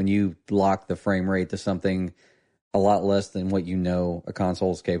forget. When you lock the frame rate to something a lot less than what a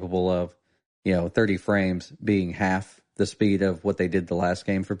console is capable of, 30 frames being half the speed of what they did the last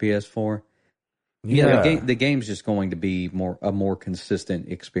game for PS4. Yeah, the game's just going to be a more consistent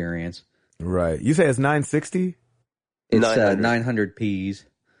experience. Right. You say it's 960? It's 900 Ps.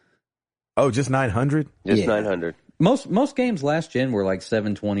 Oh, just 900? Just 900. Most games last gen were like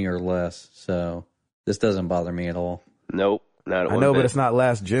 720 or less, so this doesn't bother me at all. Nope, not at all. I know, but it's not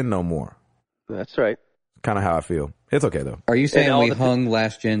last gen no more. That's right. Kind of how I feel. It's okay though. Are you saying we hung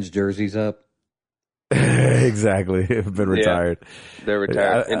last gen's jerseys up? Exactly. I've been retired. Yeah, they're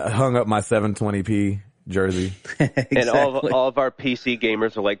retired. I hung up my 720p jersey. Exactly. And all of our PC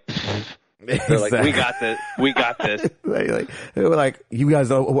gamers are like, they're like, we got this. We got this. They were like, you guys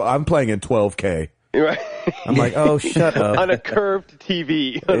know, I'm playing in 12K. Right. I'm like, oh, shut up. On a curved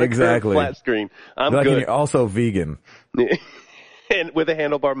TV, on Exactly. a curved flat screen. I'm Like, and good. you're also vegan. And with a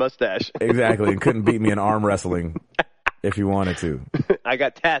handlebar mustache. Exactly. And couldn't beat me in arm wrestling if you wanted to. I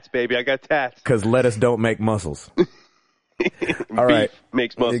got tats, baby. I got tats. Because lettuce don't make muscles. All right. Beef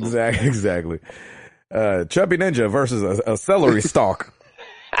makes muscles. Exactly. Chubby Ninja versus a celery stalk.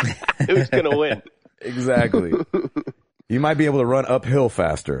 Who's going to win? Exactly. You might be able to run uphill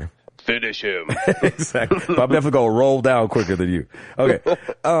faster. Finish him. Exactly. But I'm definitely going to roll down quicker than you. Okay.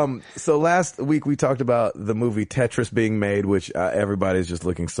 So last week we talked about the movie Tetris being made, which everybody's just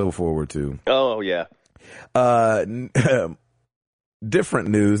looking so forward to. Oh, yeah. Different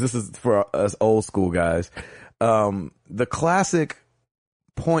news. This is for us old school guys. The classic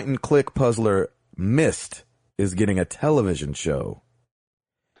point and click puzzler Myst is getting a television show.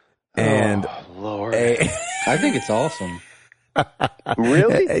 And Lord. I think it's awesome.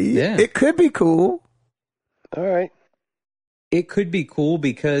 Really? Yeah. It could be cool. All right. It could be cool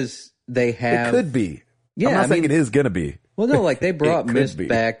because they have. It could be. Yeah, I'm not I saying mean- it is going to be. Well, no, like they brought could Myst be.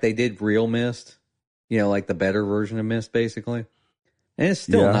 back. They did real Myst, like the better version of Myst, basically. And it's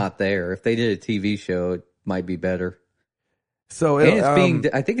still Yeah. not there. If they did a TV show, it might be better. So And it's being.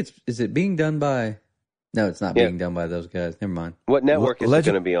 I think is it being done by? No, it's not Yeah. being done by those guys. Never mind. What network is it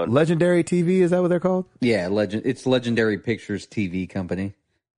going to be on? Legendary TV, is that what they're called? Yeah, It's Legendary Pictures TV company.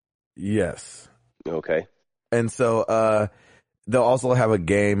 Yes. Okay. And so they'll also have a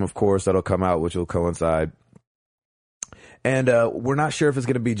game, of course, that'll come out, which will coincide. And we're not sure if it's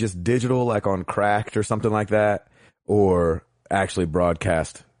going to be just digital, like on Cracked or something like that, or actually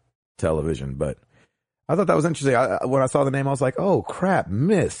broadcast television. But I thought that was interesting. When I saw the name, I was like, oh, crap,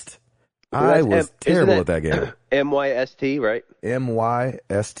 Myst. I was terrible at that game. MYST, right?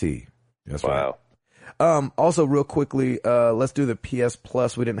 MYST. That's right. Wow. Also, real quickly, let's do the PS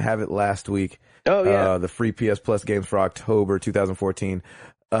Plus. We didn't have it last week. Oh, yeah. The free PS Plus games for October 2014.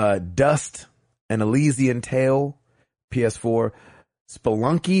 Dust, An Elysian Tale, PS4.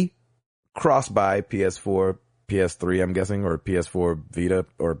 Spelunky, Cross-Buy, PS4, PS3, I'm guessing, or PS4 Vita,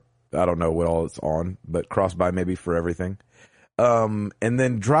 or I don't know what all it's on, but Cross-Buy maybe for everything. And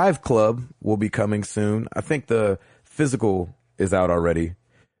then Drive Club will be coming soon. I think the physical is out already,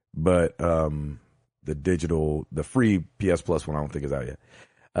 but the digital, the free PS Plus one, I don't think is out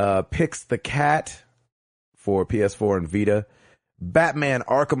yet. Pix the Cat for PS4 and Vita. Batman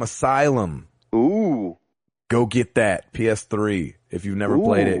Arkham Asylum. Ooh. Go get that. PS3. If you've never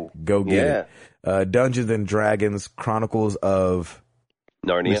played it, go get it. Dungeons and Dragons Chronicles of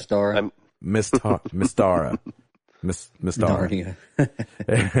Narnia. Mystara. Mystara. Narnia.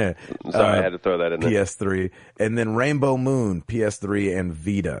 I'm sorry, I had to throw that in there. PS3. And then Rainbow Moon, PS3 and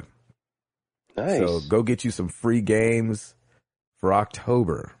Vita. Nice. So go get you some free games for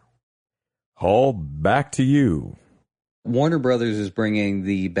October. Hall, back to you. Warner Brothers is bringing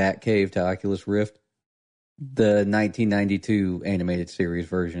the Batcave to Oculus Rift. The 1992 animated series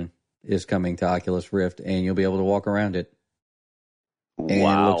version is coming to Oculus Rift, and you'll be able to walk around it. And it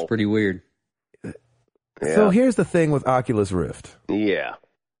Wow. looks pretty weird. Yeah. So here's the thing with Oculus Rift. Yeah.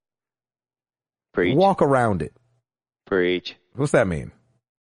 Preach. Walk around it. Preach. What's that mean?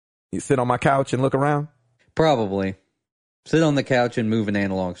 You sit on my couch and look around? Probably. Sit on the couch and move an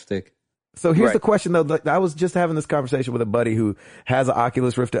analog stick. So here's Right. the question, though. Like, I was just having this conversation with a buddy who has an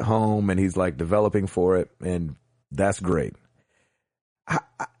Oculus Rift at home, and he's like developing for it, and that's great.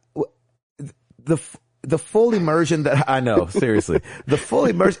 The full immersion that I know, seriously, the full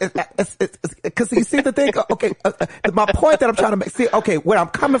immersion, because you see the thing. Okay, my point that I'm trying to make. See, okay, where I'm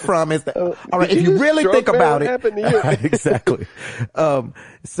coming from is that all right. If you really think about it, exactly.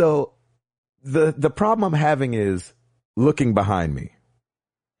 So the problem I'm having is looking behind me.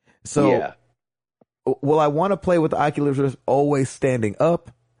 So, Yeah. will I want to play with the Oculus Rift always standing up?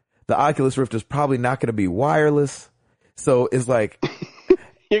 The Oculus Rift is probably not going to be wireless. So it's like,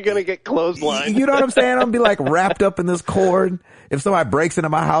 You're going to get clotheslined. you know what I'm saying? I'm going to be like wrapped up in this cord. If somebody breaks into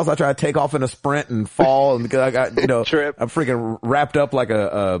my house, I try to take off in a sprint and fall. And because I got, Trip. I'm freaking wrapped up like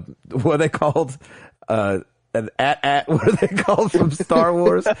what are they called? An what are they called from Star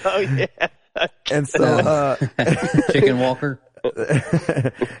Wars? Oh, yeah. And so, Chicken Walker.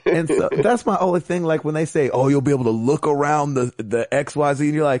 and so that's my only thing. Like when they say, "Oh, you'll be able to look around the XYZ,"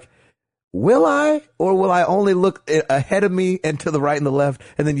 and you're like, "Will I, or will I only look ahead of me and to the right and the left,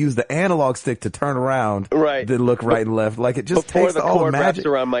 and then use the analog stick to turn around, Right. Then look right and left? Like it just Before takes the all the cord wraps magic.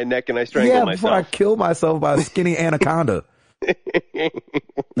 around my neck and I strangle Yeah, myself. before I kill myself by a skinny anaconda.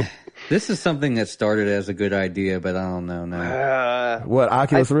 This is something that started as a good idea, but I don't know now. What,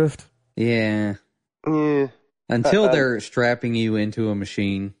 Oculus Rift? Yeah. Yeah. Until they're strapping you into a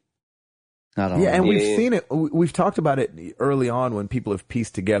machine I don't Yeah, know. and we've seen it. We've talked about it early on when people have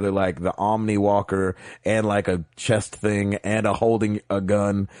pieced together like the Omni Walker and like a chest thing and a holding a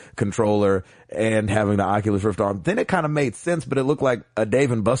gun controller and having the Oculus Rift arm. Then it kind of made sense, but it looked like a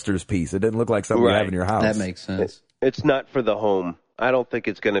Dave and Buster's piece. It didn't look like something you have in your house. That makes sense. It's not for the home. I don't think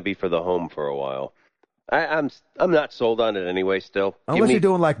it's going to be for the home for a while. I'm not sold on it anyway. Still, Unless you're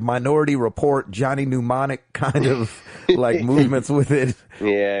doing like Minority Report, Johnny Mnemonic kind of like movements with it.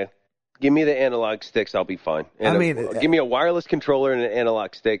 Yeah. Give me the analog sticks, I'll be fine. And give me a wireless controller and an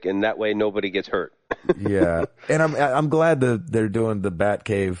analog stick, and that way nobody gets hurt. Yeah, and I'm glad that they're doing the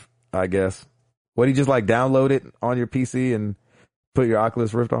Batcave. I guess. What, do you just like download it on your PC and put your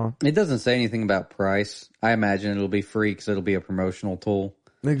Oculus Rift on? It doesn't say anything about price. I imagine it'll be free because it'll be a promotional tool.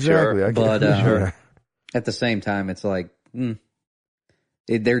 Exactly, sure. But at the same time, it's like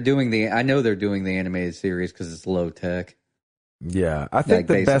they're doing I know they're doing the animated series because it's low tech. Yeah, I think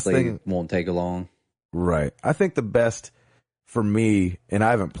the best thing won't take long. Right. I think the best for me, and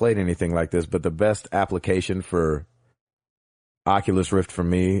I haven't played anything like this, but the best application for Oculus Rift for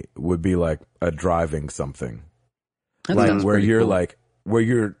me would be like a driving something. Like where you're like,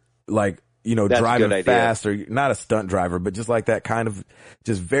 you know, driving fast, or not a stunt driver, but just like that kind of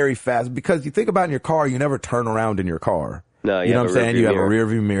just very fast. Because you think about in your car, you never turn around in your car. No, you know what I'm saying? You have a rear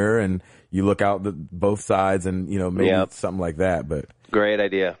view mirror and you look out both sides and, you know, maybe something like that. But great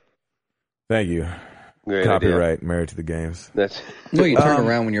idea. Thank you. Great Copyright idea. Married to the Games. No, you turn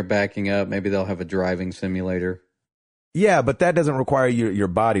around when you're backing up. Maybe they'll have a driving simulator. Yeah, but that doesn't require your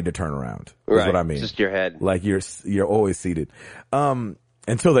body to turn around. Is what I mean. Just your head. Like you're always seated.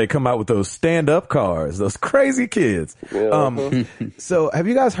 Until they come out with those stand-up cars, those crazy kids. So have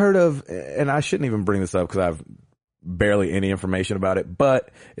you guys heard of, and I shouldn't even bring this up because I've barely any information about it,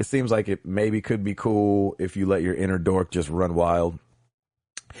 but it seems like it maybe could be cool if you let your inner dork just run wild.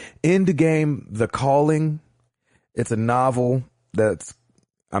 Indie game The Calling. It's a novel that's,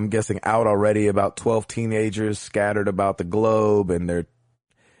 I'm guessing, out already, about 12 teenagers scattered about the globe, and they're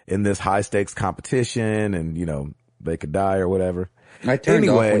in this high stakes competition, and, you know, they could die or whatever. I turned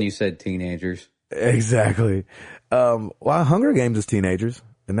off when you said teenagers. Exactly. Well, Hunger Games is teenagers,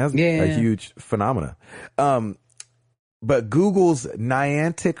 and that's a huge phenomena. But Google's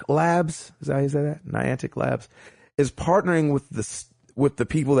Niantic Labs, is that how you say that? Niantic Labs is partnering with the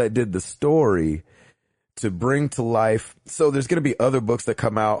people that did the story to bring to life. So there's going to be other books that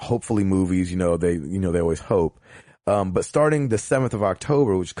come out, hopefully movies, they always hope. But starting the 7th of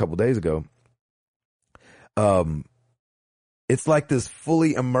October, which is a couple days ago, it's like this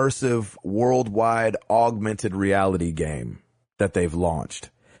fully immersive worldwide augmented reality game that they've launched.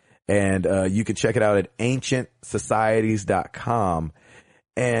 And you can check it out at ancientsocieties.com.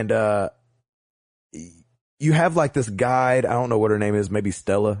 And you have like this guide. I don't know what her name is, maybe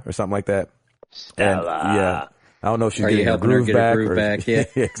Stella or something like that. Stella. And, yeah. I don't know if she's getting her groove back. Yeah,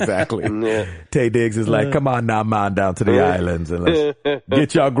 exactly. Tay Diggs is like, come on now, man, down to the islands and let's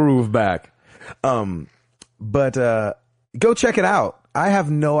get your groove back. But go check it out. I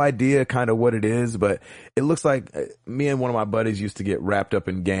have no idea kind of what it is, but it looks like me and one of my buddies used to get wrapped up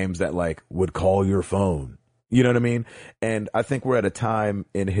in games that like would call your phone. You know what I mean? And I think we're at a time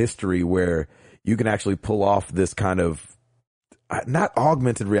in history where you can actually pull off this kind of not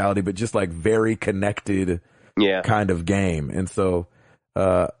augmented reality, but just like very connected kind of game. And so,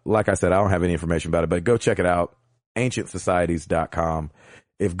 like I said, I don't have any information about it, but go check it out. ancientsocieties.com.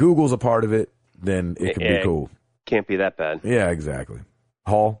 If Google's a part of it, then it could be cool. Can't be that bad. Yeah, exactly.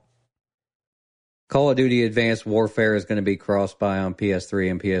 Hall? Call of Duty Advanced Warfare is going to be cross-buy on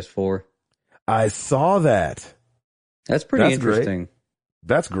PS3 and PS4. I saw that. That's pretty interesting. Great.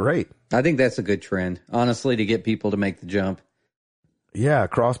 That's great. I think that's a good trend, honestly, to get people to make the jump. Yeah,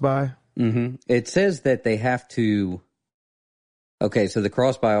 cross-buy. Mm-hmm. It says that they have to... Okay, so the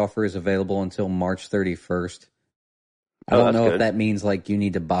cross-buy offer is available until March 31st. I don't know if that means like you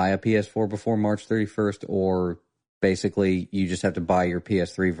need to buy a PS4 before March 31st, or basically you just have to buy your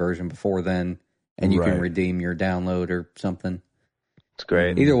PS3 version before then, and you can redeem your download or something. It's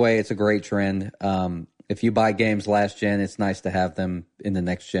great. Either way, it's a great trend. If you buy games last gen, it's nice to have them in the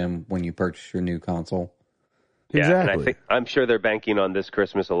next gen when you purchase your new console. Yeah, exactly. And I'm sure they're banking on this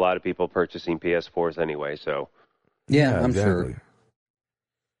Christmas a lot of people purchasing PS4s anyway. So yeah, I'm sure.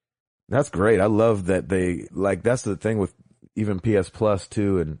 That's great. I love that they that's the thing with even PS Plus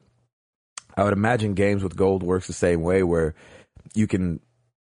too, and I would imagine games with gold works the same way, where you can,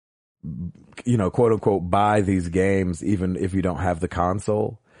 quote unquote, buy these games even if you don't have the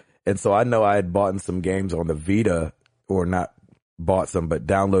console. And so I know I had bought some games on the Vita, or not bought some, but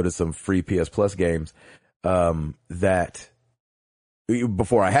downloaded some free PS Plus games that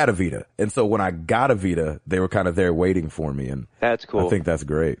before I had a Vita. And so when I got a Vita, they were kind of there waiting for me. And that's cool. I think that's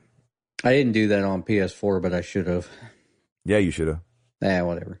great. I didn't do that on PS4, but I should have. Yeah, you should have.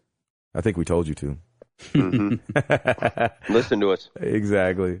 Whatever. I think we told you to. Mm-hmm. Listen to us.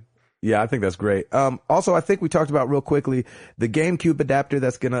 Exactly. Yeah, I think that's great. Also, I think we talked about real quickly the GameCube adapter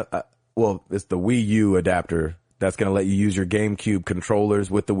that's going to, it's the Wii U adapter that's going to let you use your GameCube controllers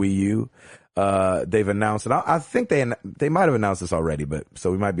with the Wii U. They've announced, and I think they might have announced this already, but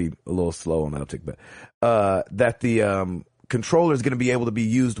so we might be a little slow on that uptick, but, that the, controller is going to be able to be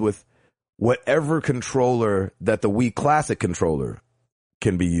used with whatever controller that the Wii Classic controller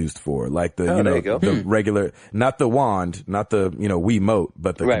can be used for, like the, the regular, not the wand, not the, Wiimote,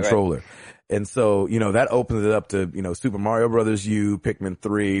 but the controller. Right. And so, that opens it up to, Super Mario Brothers U, Pikmin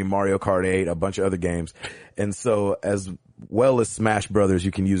 3, Mario Kart 8, a bunch of other games. And so as well as Smash Brothers,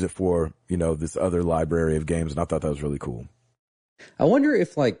 you can use it for, this other library of games. And I thought that was really cool. I wonder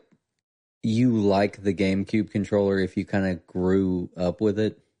if you like the GameCube controller if you kind of grew up with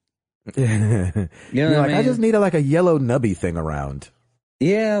it. You know what I mean? I just need a yellow nubby thing around.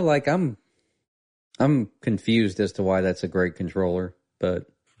 Yeah, I'm confused as to why that's a great controller, but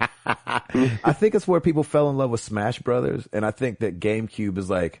I think it's where people fell in love with Smash Brothers, and I think that GameCube is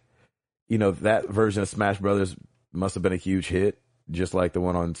that version of Smash Brothers must have been a huge hit, just like the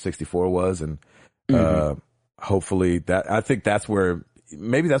one on 64 was, and hopefully I think that's where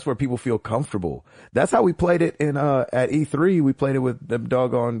people feel comfortable. That's how we played it in at E3. We played it with the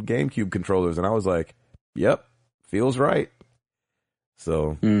doggone GameCube controllers, and I was like, "Yep, feels right."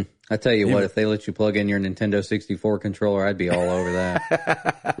 So I tell you what, if they let you plug in your Nintendo 64 controller, I'd be all over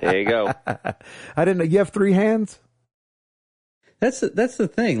that. There you go. I didn't know you have 3 hands. That's the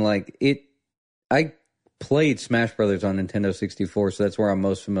thing. I played Smash Brothers on Nintendo 64, so that's where I'm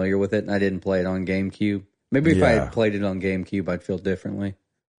most familiar with it. And I didn't play it on GameCube. Maybe if I had played it on GameCube, I'd feel differently.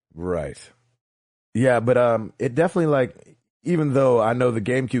 Right. Yeah, but it definitely even though I know the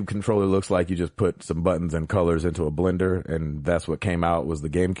GameCube controller looks like you just put some buttons and colors into a blender, and that's what came out was the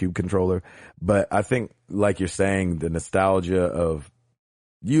GameCube controller. But I think, like you're saying, the nostalgia of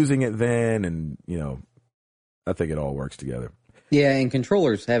using it then, and I think it all works together. Yeah, and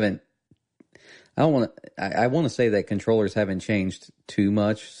controllers haven't. I want to say that controllers haven't changed too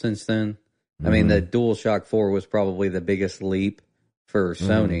much since then. I mean, the DualShock 4 was probably the biggest leap for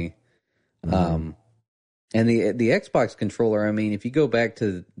Sony. And the Xbox controller, I mean, if you go back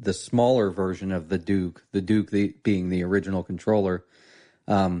to the smaller version of the Duke being the original controller,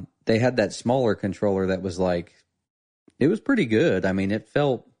 they had that smaller controller that was it was pretty good. I mean, it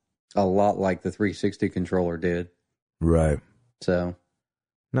felt a lot like the 360 controller did. Right. So.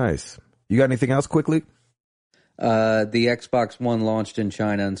 Nice. You got anything else quickly? The Xbox One launched in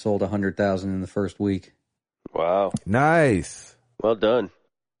China and sold 100,000 in the first week. Wow. Nice. Well done.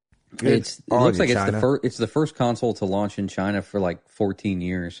 It looks like it's the first console to launch in China for 14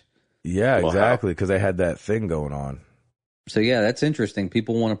 years. Yeah, exactly, because they had that thing going on. So yeah, that's interesting.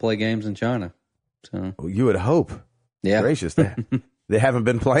 People want to play games in China. So you would hope. Yeah. Gracious, they haven't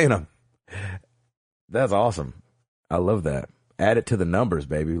been playing them. That's awesome. I love that. Add it to the numbers,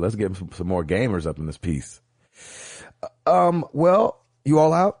 baby. Let's get some more gamers up in this piece. Well, you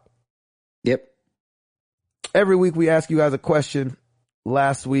all out? Yep. Every week we ask you guys a question.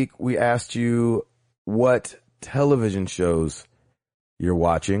 Last week we asked you what television shows you're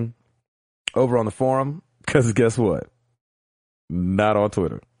watching over on the forum, because guess what? Not on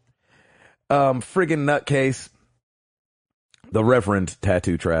Twitter. Friggin' nutcase, the Reverend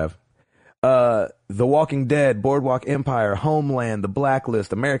Tattoo Trav, The Walking Dead, Boardwalk Empire, Homeland, The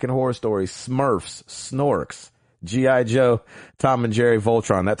Blacklist, American Horror Story, Smurfs, Snorks, G.I. Joe, Tom and Jerry,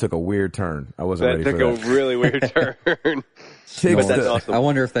 Voltron. That took a weird turn. I wasn't ready for that. That took a really weird turn. But that's awesome. I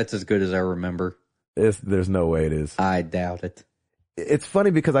wonder if that's as good as I remember. There's no way it is. I doubt it. It's funny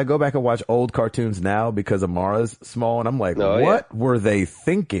because I go back and watch old cartoons now because Amara's small, and I'm like, what were they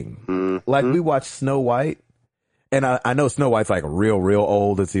thinking? Mm-hmm. We watched Snow White, and I know Snow White's real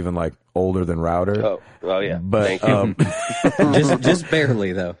old. It's even older than Router. Oh yeah. But just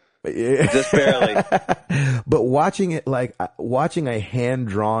barely though. Yeah. Just barely. But watching it watching a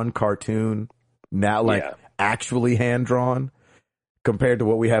hand-drawn cartoon now, actually hand-drawn compared to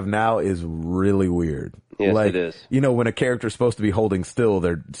what we have now is really weird. Yes, it is. When a character's supposed to be holding still,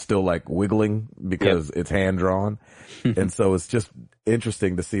 they're still wiggling because it's hand-drawn. And so it's just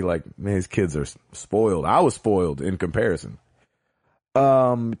interesting to see man, these kids are spoiled. I was spoiled in comparison.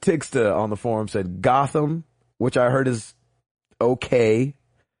 Tigsta on the forum said Gotham, which I heard is okay.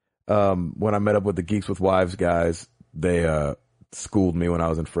 When I met up with the Geeks with Wives guys, they schooled me when I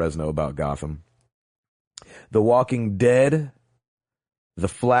was in Fresno about Gotham. The Walking Dead, The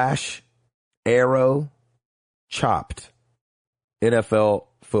Flash, Arrow, Chopped. NFL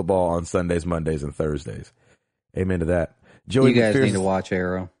football on Sundays, Mondays, and Thursdays. Amen to that. Joey You guys McPherson, need to watch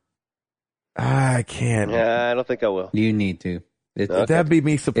Arrow. I can't. Yeah, I don't think I will. You need to. It's, That'd be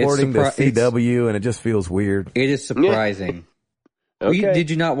me supporting the It's CW, and it just feels weird. It is surprising. Okay. Did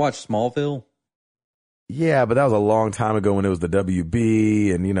you not watch Smallville? Yeah, but that was a long time ago when it was the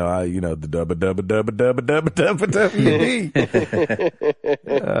WB, and the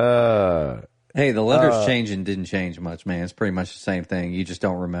WB. Hey, the letters changing didn't change much, man. It's pretty much the same thing. You just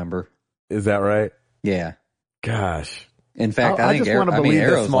don't remember. Is that right? Yeah. Gosh. In fact, I I think just want to believe that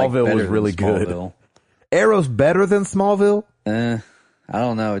Arrow's Smallville better was than really good. Smallville. Arrow's better than Smallville? I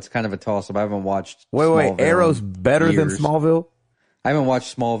don't know. It's kind of a toss-up. I haven't watched Wait, Smallville Arrow's in better than years. Smallville? I haven't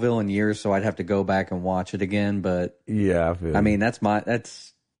watched Smallville in years, so I'd have to go back and watch it again. But Yeah, I feel I you. mean, that's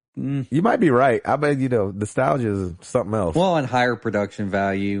You might be right. I bet, nostalgia is something else. well, on higher production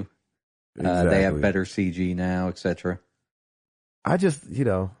value. They Exactly. have better CG now, etc. I just,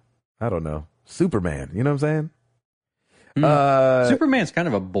 I don't know. Superman, you know what I'm saying? Superman's kind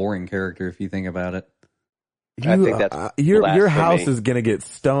of a boring character if you think about it. I think that's your blasphemy. house is gonna get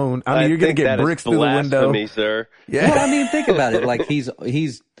stoned. I mean, you're gonna think get that is bricks through the window. blasphemy, sir. Yeah. Well, I mean, think about it. Like he's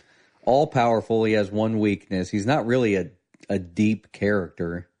all powerful. He has one weakness. He's not really a deep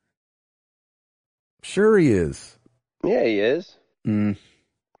character. Sure he is. Yeah, he is. Mm.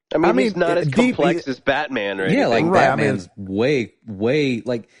 I mean, mean, he's not as deep- complex as Batman or Yeah, like anything. Right, I mean- Batman's way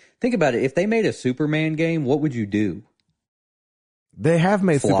like. Think about it. If they made a Superman game, what would you do? They have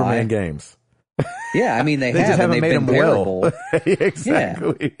made Fly. Superman games. Yeah, I mean they, They have, just haven't and made they've them been terrible. well.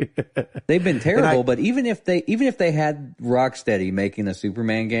 Exactly. They've been terrible, I- but even if they had Rocksteady making a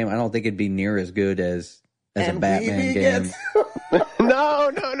Superman game, I don't think it'd be near as good as a Batman game.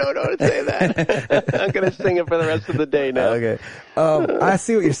 No, don't say that. I'm going to sing it for the rest of the day now. Okay. I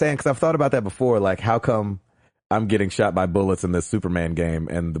see what you're saying because I've thought about that before. Like, how come I'm getting shot by bullets in this Superman game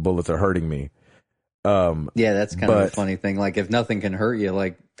and the bullets are hurting me? Yeah, that's kind of a But- funny thing. Like, if nothing can hurt you,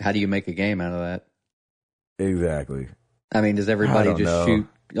 like, how do you make a game out of that? Exactly. I mean, does I everybody don't just know. shoot?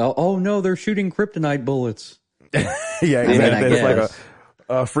 Oh no, they're shooting kryptonite bullets. Yeah, mean, exactly. I It's like guess.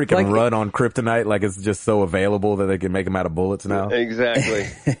 a freaking Like- run on kryptonite. Like, it's just so available that they can make them out of bullets now. Exactly.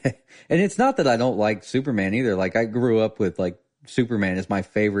 And it's not that I don't like Superman either. Like, I grew up with like Superman is my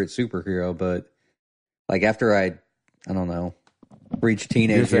favorite superhero, but like after I don't know, reached teenage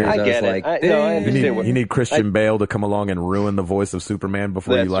You're years, saying- I I get was it. like, I You understand what- need Christian Bale to come along and ruin the voice of Superman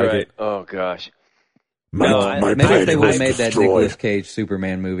before That's you like right. it. Oh, gosh. My- No, my maybe if they pain would was have made that destroyed. Nicolas Cage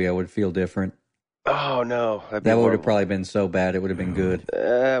Superman movie, I would feel different. Oh, no. That'd be That would have horrible. probably been so bad, it would have been good.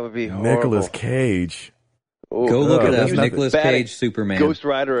 That would be horrible. Nicolas Cage. Ooh, Go look it there's up, nothing- Nicolas bad at Cage Superman. Ghost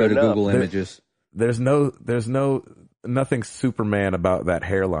Rider Go to enough. Google Images. There's nothing Superman about that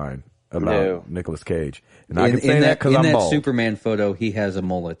hairline about No. Nicolas Cage. And I can say that because in I'm that bald. Superman photo, he has a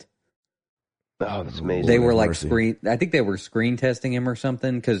mullet. Oh, that's amazing. They were have like mercy. I think they were screen testing him or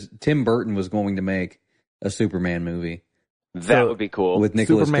something because Tim Burton was going to make a Superman movie that would be cool. with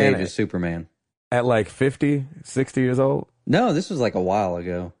Nicolas Superman- Cage as Superman. At like 50, 60 years old. No, this was like a while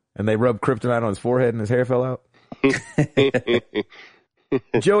ago. And they rubbed kryptonite on his forehead and his hair fell out.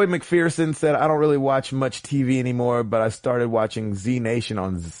 Joey McPherson said, I don't really watch much TV anymore, but I started watching Z Nation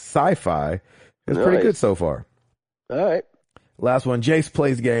on Sci-Fi. It's pretty Nice. good so far. All right. Last one, Jace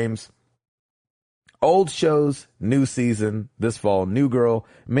Plays Games. Old shows, new season, this fall, New Girl,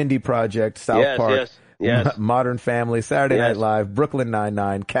 Mindy Project, South Yes, Park, yes. Modern Family, Saturday Yes. Night Live, Brooklyn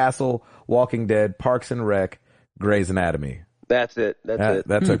Nine-Nine, Castle, Walking Dead, Parks and Rec, Grey's Anatomy. That's it. That's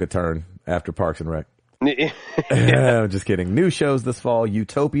That took a turn after Parks and Rec. it. I'm just kidding. New shows this fall,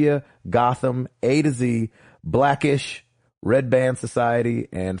 Utopia, Gotham, A to Z, Blackish, Red Band Society,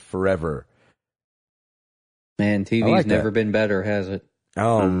 and Forever. Man, TV's like that. never been better, has it?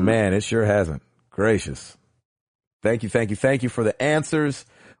 Oh man, it sure hasn't. Gracious. Thank you for the answers.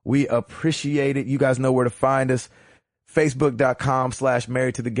 We appreciate it. You guys know where to find us.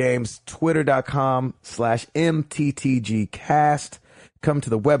 Facebook.com/Married to the Games, Twitter.com/MTTGcast. Come to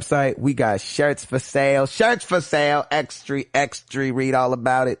the website. We got shirts for sale. Extra, read all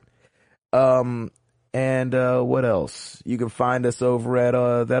about it. And what else? You can find us over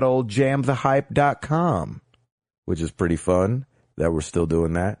at that old jamthehype.com, which is pretty fun that we're still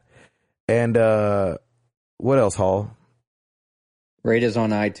doing that. And what else, Hall? Rate us on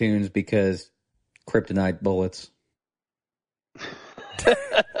iTunes because kryptonite bullets.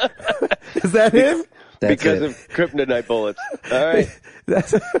 Is that it? That's because it. of kryptonite bullets. All right.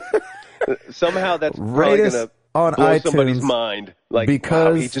 That's Somehow that's Rate probably us going to on blow iTunes somebody's mind. Like,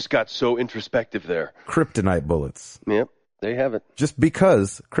 because- wow, he just got so introspective there. kryptonite bullets. Yep. There you have it. Just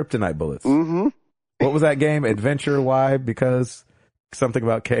because kryptonite bullets. Mm-hmm. What was that game? Adventure? Why? Because something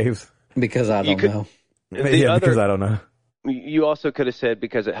about caves? Because I don't know. Because I don't know. You also could have said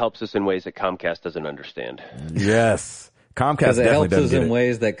because it helps us in ways that Comcast doesn't understand. Yes. Comcast Because it definitely helps us doesn't get in it.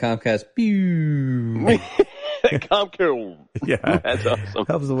 ways that Comcast. Pew. Comcast. Yeah. That's awesome.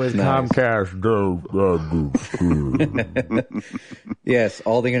 Helps the ways Nice. Comcast go. Yes,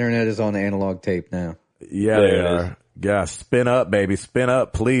 all the internet is on analog tape now. Yeah, There they it are. Yeah, spin up, baby. Spin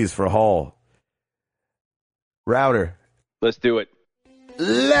up, please, for Hall. Router. Let's do it.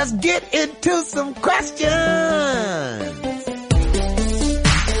 Let's get into some questions.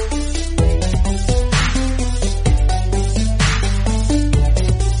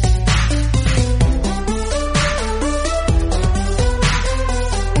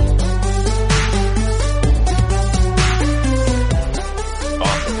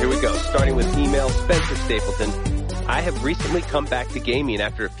 Awesome. Here we go. Starting with email, Spencer Stapleton. I have recently come back to gaming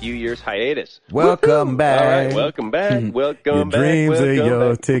after a few years hiatus. Welcome Woo-hoo! back. All right, welcome back. Welcome Your back. dreams are welcome your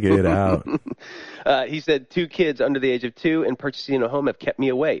back. ticket out. He said 2 kids under the age of 2 and purchasing a home have kept me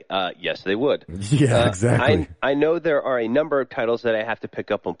away. Yes, they would. Yeah, exactly. I know there are a number of titles that I have to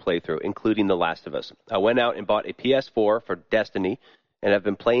pick up on playthrough, including The Last of Us. I went out and bought a PS4 for Destiny, and I've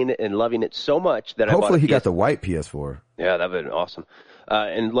been playing it and loving it so much that Hopefully I bought he got the white PS4. Yeah, that would have been awesome.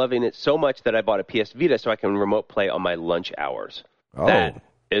 And loving it so much that I bought a PS Vita so I can remote play on my lunch hours. Oh. That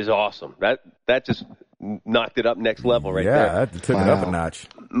is awesome. That just knocked it up next level right there. Yeah, that took it up a notch.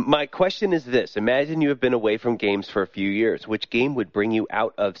 My question is this. Imagine you have been away from games for a few years. Which game would bring you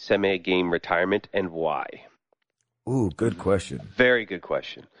out of semi-game retirement and why? Ooh, good question. Very good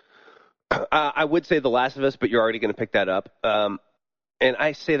question. I would say The Last of Us, but you're already going to pick that up. And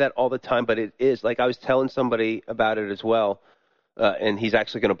I say that all the time, but it is. Like I was telling somebody about it as well, and he's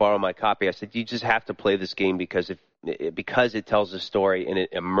actually going to borrow my copy. I said, you just have to play this game because it tells a story and it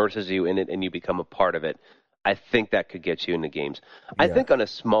immerses you in it and you become a part of it. I think that could get you into games. I think on a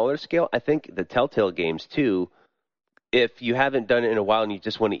smaller scale, I think the Telltale games too, if you haven't done it in a while and you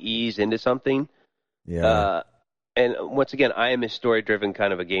just want to ease into something, and once again, I am a story-driven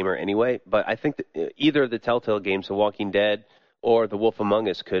kind of a gamer anyway, but I think that either of the Telltale games, The Walking Dead or The Wolf Among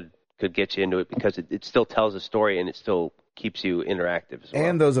Us, could get you into it because it still tells a story and it still keeps you interactive as well.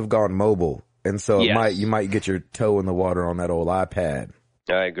 And those have gone mobile, and so Yes. you might get your toe in the water on that old iPad.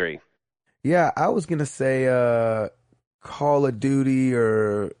 I agree. Yeah, I was gonna say Call of Duty,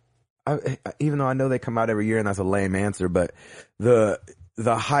 or even though I know they come out every year, and that's a lame answer, but the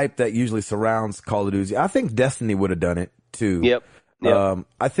hype that usually surrounds Call of Duty, I think Destiny would have done it too. Yep.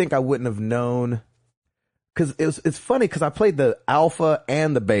 I think I wouldn't have known, because it's funny because I played the alpha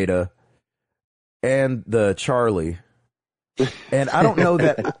and the beta and the Charlie, and I don't know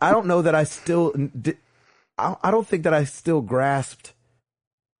that I still I don't think that I still grasped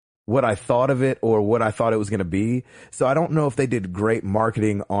what I thought of it or what I thought it was going to be. So I don't know if they did great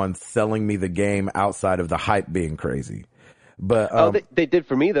marketing on selling me the game outside of the hype being crazy. But they did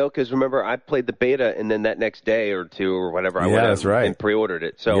for me though, because remember I played the beta and then that next day or two or whatever I went that's right. and pre-ordered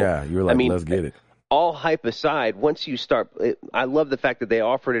it. So yeah, you were like, let's get it. All hype aside, once you start, I love the fact that they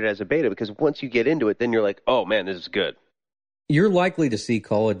offered it as a beta because once you get into it, then you're like, oh man, this is good. You're likely to see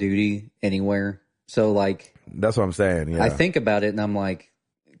Call of Duty anywhere. So like, that's what I'm saying. Yeah. I think about it and I'm like,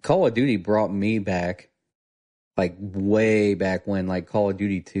 Call of Duty brought me back, like way back when, like Call of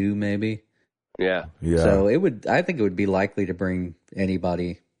Duty 2 maybe. Yeah. So I think it would be likely to bring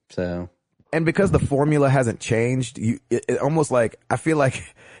anybody. So, and because the formula hasn't changed, it almost like, I feel like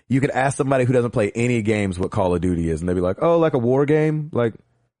you could ask somebody who doesn't play any games what Call of Duty is, and they'd be like, "Oh, like a war game, like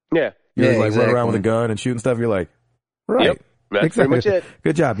yeah, you're like exactly. running around with a gun and shooting stuff." You're like, right, yep, that's pretty much it.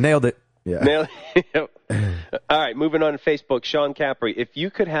 Good job, nailed it. Yeah, nailed it. Yep. All right, moving on to Facebook. Sean Capri, if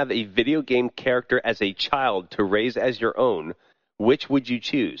you could have a video game character as a child to raise as your own, which would you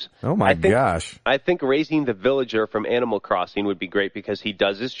choose? Oh my gosh. I think raising the villager from Animal Crossing would be great because he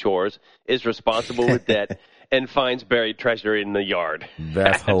does his chores, is responsible with debt, and finds buried treasure in the yard.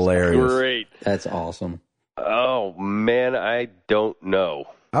 That's hilarious. Great. that's awesome. Oh, man, I don't know.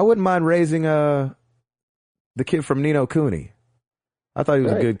 I wouldn't mind raising the kid from Ni no Kuni. I thought he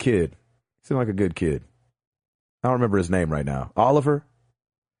was a good kid. Seemed like a good kid. I don't remember his name right now. Oliver?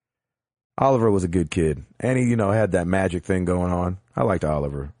 Oliver was a good kid. And he, had that magic thing going on. I liked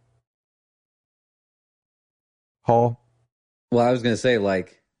Oliver. Hall? Well, I was going to say,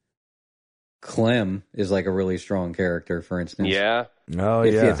 like, Clem is like a really strong character, for instance. Yeah. Oh,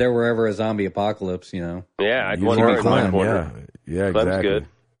 If there were ever a zombie apocalypse, Yeah, I'd You want to want be Clem. Clem, yeah, Clem's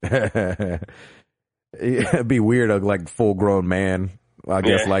exactly. It'd be weird, like full grown man, I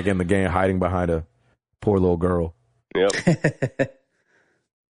guess, like in the game, hiding behind a poor little girl. Yep.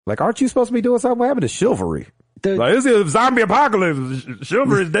 Like, aren't you supposed to be doing something? What happened to chivalry? Dude. Like, this is a zombie apocalypse.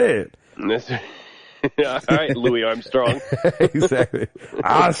 Chivalry is dead. All right, Louis Armstrong. Exactly.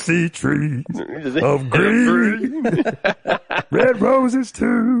 I see trees of green, red roses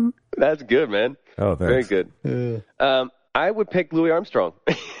too. That's good, man. Oh, Very thanks. good. I would pick Louis Armstrong.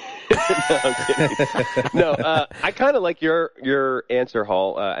 No, I'm kidding. No, I kind of like your answer,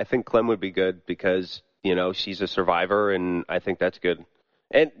 Hall. I think Clem would be good because, you know, she's a survivor, and I think that's good.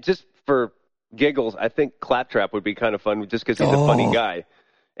 And just for giggles, I think Claptrap would be kind of fun just because he's a funny guy.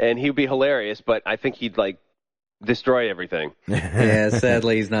 And he'd be hilarious, but I think he'd, like, destroy everything. Yeah,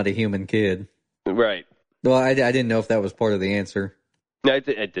 sadly, he's not a human kid. Right. Well, I didn't know if that was part of the answer. No, it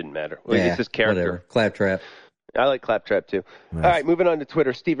didn't matter. It's his character. Whatever. Claptrap. I like Claptrap, too. Nice. All right, moving on to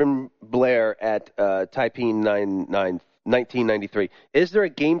Twitter. Stephen Blair at Taiping1993. Is there a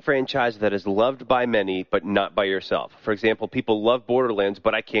game franchise that is loved by many but not by yourself? For example, people love Borderlands,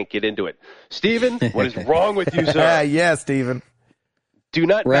 but I can't get into it. Stephen, what is wrong with you, sir? Yeah, Stephen. Do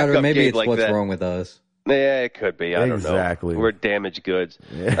not back Rather, up maybe Gabe it's like what's that. wrong with us. Yeah, it could be. I don't know. Exactly. We're damaged goods.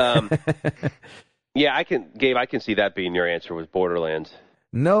 Yeah, Gabe, I can see that being your answer with Borderlands.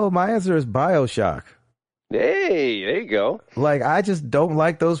 No, my answer is BioShock. Hey, there you go. Like, I just don't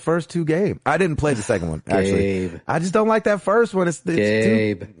like those first two games. I didn't play the second one, actually. Gabe. I just don't like that first one. It's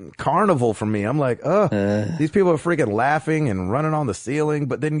Gabe. too carnival for me. I'm like, these people are freaking laughing and running on the ceiling,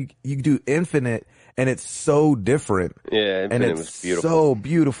 but then you do Infinite, and it's so different. Yeah, and Infinite it's was beautiful. so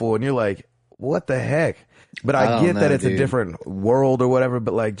beautiful, and you're like, what the heck? But I don't get that know, it's dude. a different world or whatever,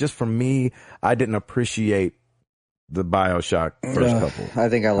 but like, just for me, I didn't appreciate the BioShock first couple. I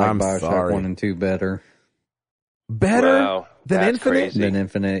think I like I'm BioShock sorry. 1 and 2 better Better Wow, than that's Infinite? crazy. than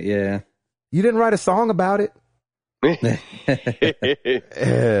Infinite, yeah. You didn't write a song about it.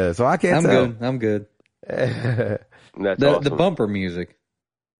 So I can't tell. I'm good. That's The awesome. bumper music.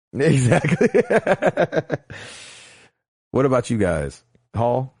 Exactly. What about you guys?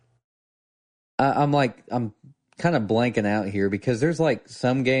 Hall? I'm kind of blanking out here because there's like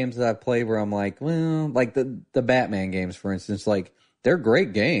some games that I play where I'm like, well, like the Batman games, for instance, like they're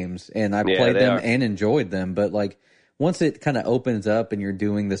great games and I played they them are. and enjoyed them. But like once it kind of opens up and you're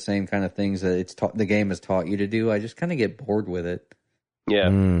doing the same kind of things that the game has taught you to do, I just kind of get bored with it. Yeah.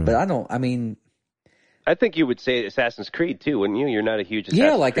 But I mean, I think you would say Assassin's Creed, too, wouldn't you? You're not a huge Assassin's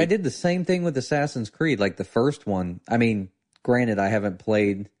yeah, like Creed. I did the same thing with Assassin's Creed, like the first one. I mean, granted, I haven't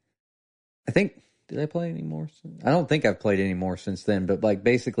played. Did I play any more? I don't think I've played any more since then. But like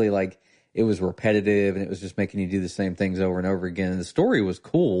basically, like it was repetitive and it was just making you do the same things over and over again. And the story was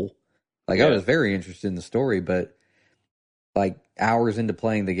cool. Like I was very interested in the story, but like hours into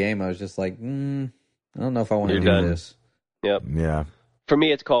playing the game, I was just like, I don't know if I want to You're do done. this. Yep. Yeah. For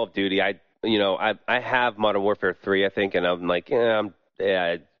me, it's Call of Duty. I have Modern Warfare 3, I think, and I'm like, it's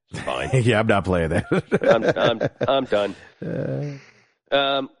fine. Yeah, I'm not playing that. I'm done.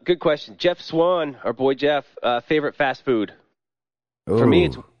 Good question. Jeff Swan, our boy Jeff, favorite fast food. For me,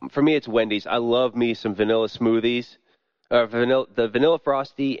 it's Wendy's. I love me some vanilla smoothies, the vanilla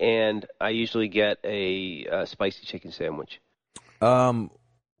frosty, and I usually get a spicy chicken sandwich. I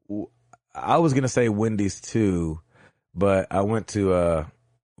was gonna say Wendy's too, but I went to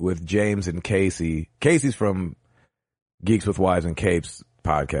with James and Casey. Casey's from Geeks with Wives and Capes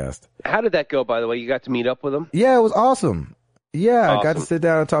podcast. How did that go, by the way? You got to meet up with them? Yeah, it was awesome. Yeah, I got to Awesome. sit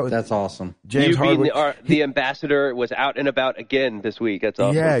down and talk with That's awesome. James you being Hardwick. the ambassador was out and about again this week. That's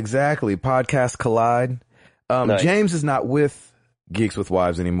awesome. Yeah, exactly. Podcast collide. Nice. James is not with Geeks with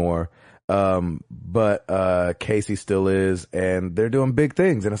Wives anymore, but Casey still is, and they're doing big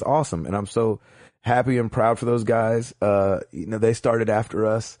things, and it's awesome. And I'm so happy and proud for those guys. They started after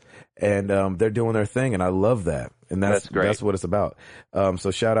us, and they're doing their thing, and I love that. And that's great. That's what it's about.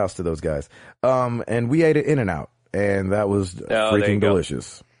 So shout outs to those guys. And we ate at In-N-Out, and that was there you freaking go.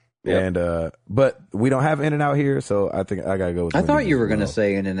 delicious. Yep. And but we don't have In-N-Out here, so I think I gotta go with I thought Wendy's you as were going to well.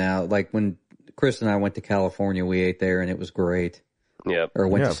 say In-N-Out. Like when Chris and I went to California, we ate there and it was great. Yep. Or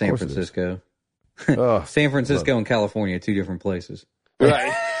went Yeah, to of San course it is. Francisco. Oh, San Francisco and California, two different places.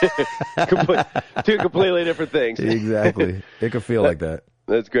 Right. Two completely different things. exactly. It could feel like that.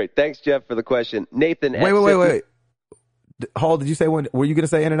 That's great. Thanks, Jeff, for the question. Nathan. Wait. Hall, did you say when? Were you going to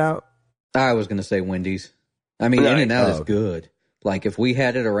say In-N-Out? I was going to say Wendy's. I mean, Nice. In-N-Out is okay. good. Like if we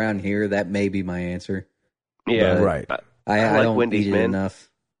had it around here, that may be my answer. Yeah. But Right. I like don't Wendy's, eat it man. enough.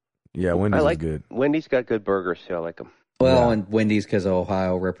 Yeah, I Wendy's like is good. Wendy's got good burgers, so I like them. Well, Yeah. and Wendy's because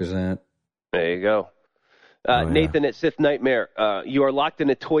Ohio represent. There you go. Yeah. Nathan at Sith Nightmare. You are locked in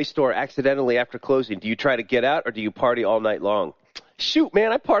a toy store accidentally after closing. Do you try to get out or do you party all night long? Shoot,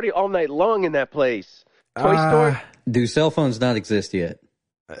 man, I party all night long in that place. Toy store? Do cell phones not exist yet?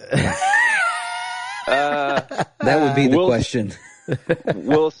 That would be the question.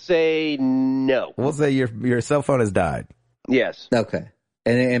 We'll say no. We'll say your cell phone has died. Yes. Okay.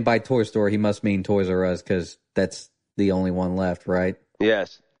 And by toy store, he must mean Toys R Us because that's the only one left, right?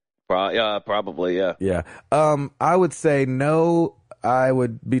 Yes. Probably, yeah. Yeah. I would say no. I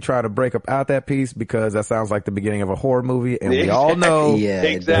would be trying to break up out that piece because that sounds like the beginning of a horror movie, and we all know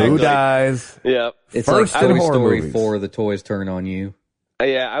exactly. who dies. Yeah. It's First like in Toy horror Story movies. 4, the toys turn on you.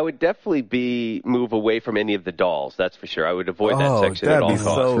 Yeah, I would definitely move away from any of the dolls. That's for sure. I would avoid that section at that'd all be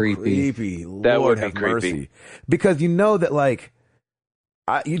costs. so Creepy. creepy. That Lord would be have creepy. mercy. Because you know that, like,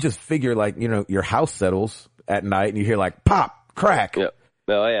 you just figure, like, you know, your house settles at night and you hear, like, pop, crack. Yeah.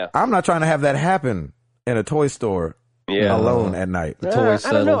 Oh, yeah. I'm not trying to have that happen in a toy store alone at night. The toys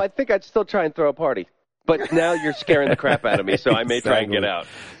I don't know. settle. I think I'd still try and throw a party. But now you're scaring the crap out of me, so I may try and get out.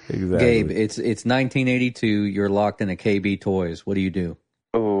 Exactly. Gabe, it's 1982. You're locked in a KB Toys. What do you do?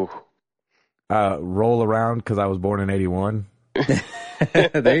 Ooh. Roll around because I was born in 81.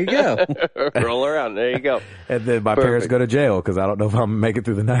 There you go. Roll around. There you go. And then my parents go to jail because I don't know if I'm going to make it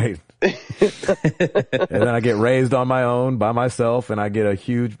through the night. And then I get raised on my own by myself and I get a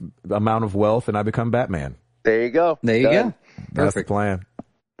huge amount of wealth and I become Batman. There you go. There you Done. go. That's the Perfect. plan.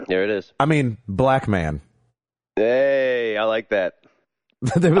 There it is. I mean, Black Man. Hey, I like that.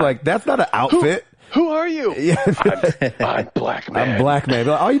 They were like, that's not an outfit. Who are you? Yeah. I'm Black Man. I'm Black Man.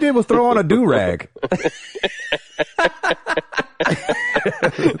 They're like, all you did was throw on a do-rag. What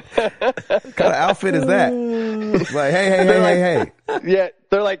kind of outfit is that? It's like, hey. Yeah,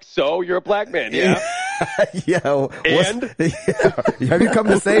 they're like, so you're a black man, yeah? Yeah. And? Have you come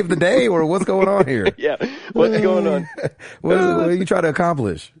to save the day or what's going on here? Yeah, what's going on? What are you trying to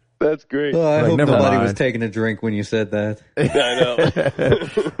accomplish? That's great. Oh, I Like, hope never nobody was mind. taking a drink when you said that. I know.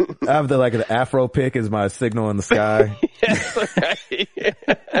 I have the afro pick as my signal in the sky.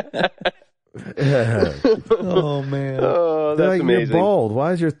 Oh man. Oh, that's You're amazing. bald.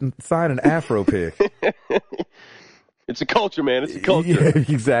 Why is your sign an afro pick? It's a culture, man. It's a culture. Yeah,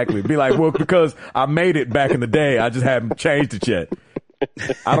 exactly. Be like, well, because I made it back in the day, I just haven't changed it yet.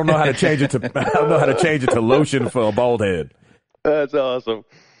 I don't know how to change it to lotion for a bald head. That's awesome.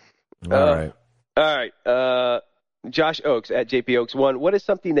 All right. Josh Oakes at JP Oakes 1. What is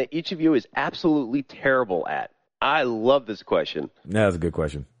something that each of you is absolutely terrible at? I love this question. That's a good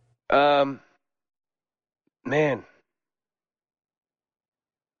question. Man.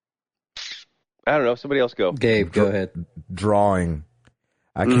 I don't know. Somebody else go. Gabe, go ahead. Drawing.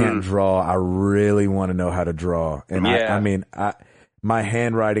 I can't draw. I really want to know how to draw. And Yeah. my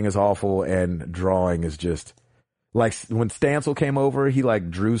handwriting is awful and drawing is just like when Stancil came over, he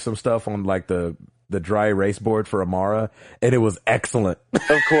drew some stuff on the dry erase board for Amara and it was excellent. Of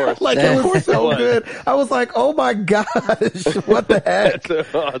course. It was so good. I was like, oh my gosh, what the heck?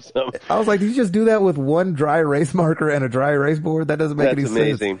 That's awesome. I was like, did you just do that with one dry erase marker and a dry erase board? That doesn't make any That's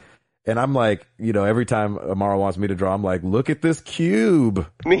sense. amazing. And I'm like, every time Amara wants me to draw, I'm like, look at this cube.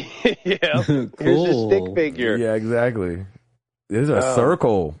 Yeah. Here's a Cool. stick figure. Yeah, exactly. This is a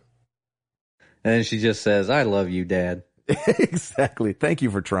circle. And then she just says, I love you, Dad. Exactly. Thank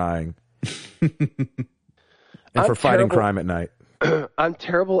you for trying. And I'm for fighting terrible. crime at night. I'm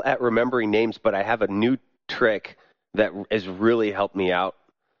terrible at remembering names, but I have a new trick that has really helped me out.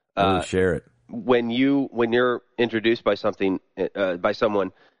 Share it. When you're introduced by someone,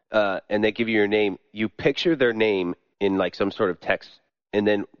 and they give you your name, you picture their name in some sort of text, and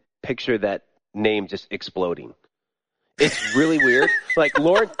then picture that name just exploding. It's really weird.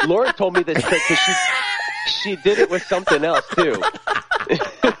 Lauren told me this trick because she did it with something else too.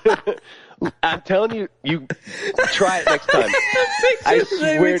 I'm telling you, you try it next time. I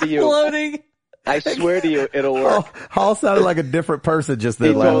swear to you. I swear to you, it'll work. Hall sounded like a different person just then.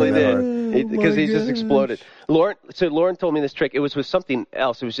 He totally laughing. did because he just exploded. Lauren told me this trick. It was with something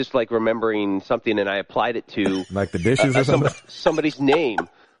else. It was just remembering something, and I applied it to Like the dishes or something? somebody's name.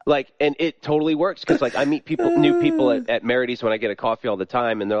 And it totally works because I meet new people at Merity's when I get a coffee all the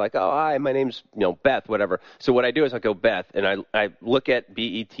time, and they're like, "Oh, hi, my name's Beth, whatever." So what I do is I go Beth, and I look at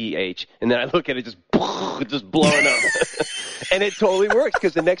BETH, and then I look at it just blowing up, and it totally works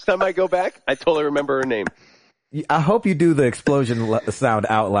because the next time I go back, I totally remember her name. I hope you do the explosion sound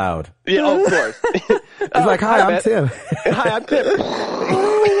out loud. Yeah, of course. It's like, hi, I'm Beth. Tim. Hi, I'm Tim.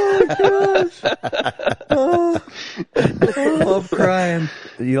 I'm crying.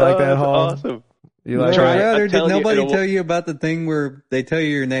 You like that, That's Hall? awesome. You like Try that? it. Rather, I'm did telling you, nobody it'll- tell you about the thing where they tell you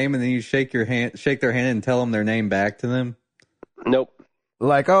your name and then you shake their hand and tell them their name back to them? Nope.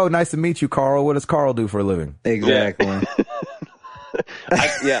 Like, oh, nice to meet you, Carl. What does Carl do for a living? Exactly.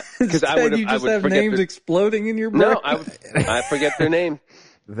 because I would you just have have names exploding in your brain. No, I forget their name.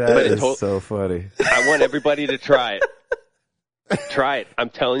 That is so funny. I want everybody to try it. Try it. I'm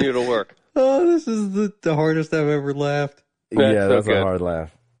telling you, it'll work. Oh, this is the hardest I've ever laughed. That's a hard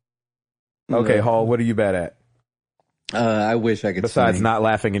laugh. Okay, Hall, what are you bad at? I wish I could Besides sing. not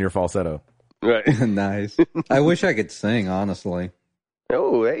laughing in your falsetto. Right. Nice. I wish I could sing, honestly.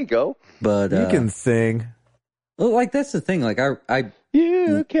 Oh, there you go. But You can sing. well, like that's the thing. Like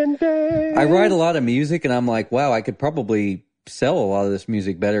You can dance. I write a lot of music, and I'm like, wow, I could probably sell a lot of this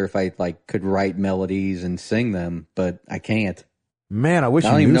music better if I like could write melodies and sing them, but I can't. Man, I wish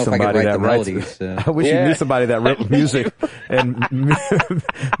I don't you even knew know if I could somebody write that the writes. melodies. So. I wish you knew somebody that wrote music and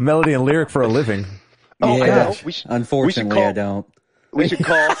melody and lyric for a living. Oh, yeah, I know. unfortunately, I don't. We should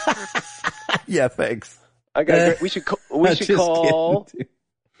call. Yeah, thanks. We should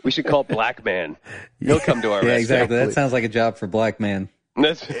call Black Man. He'll come to our Yeah, rescue. exactly. That sounds like a job for Black Man.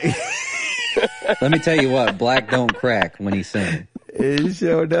 That's Let me tell you what, Black don't crack when he sings. It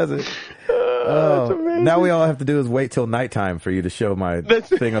sure doesn't. Oh, now we all have to do is wait till nighttime for you to show my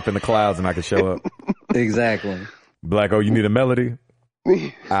thing up in the clouds and I can show up. Exactly. Black, you need a melody?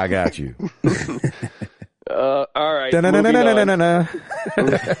 I got you. all right. Da-na-na-na-na-na-na.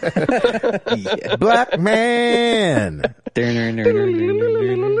 Black man. That's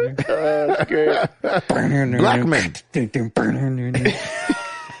great. Black man.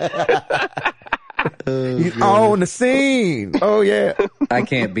 He's on the scene. Oh, yeah. I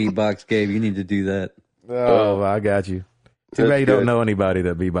can't beatbox, Gabe. You need to do that. Oh, I got you. Too bad you good. don't know anybody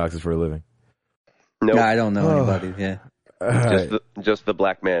that beatboxes for a living. Nope. No, I don't know anybody. Yeah. Just the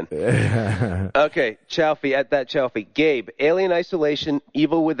Black Man. Okay, Chalfie, at that Chalfie. Gabe, Alien Isolation,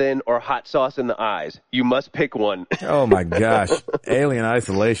 Evil Within, or Hot Sauce in the Eyes? You must pick one. Oh, my gosh. Alien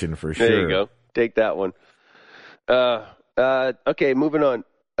Isolation for sure. There you go. Take that one. Okay, moving on.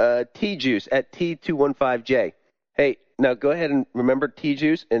 T-Juice at T215J. Hey, now go ahead and remember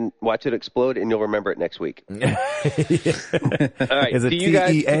T-Juice and watch it explode, and you'll remember it next week. All right. Is it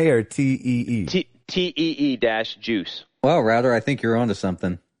T-E-A or T-E-E? T-E-E-juice. Well, Router, I think you're onto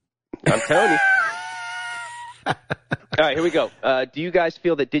something. I'm telling you. All right, here we go. Do you guys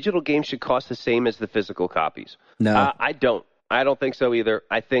feel that digital games should cost the same as the physical copies? No. I don't. I don't think so either.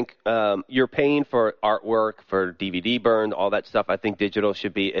 I think you're paying for artwork, for DVD burn, all that stuff. I think digital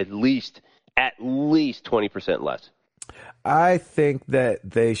should be at least 20% less. I think that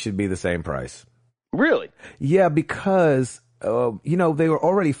they should be the same price. Really? Yeah, because, they were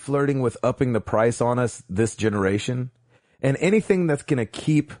already flirting with upping the price on us this generation. And anything that's going to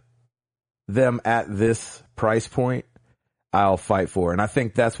keep them at this price point, I'll fight for. And I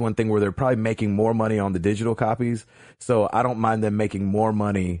think that's one thing where they're probably making more money on the digital copies. So I don't mind them making more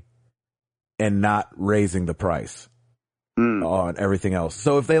money and not raising the price on everything else.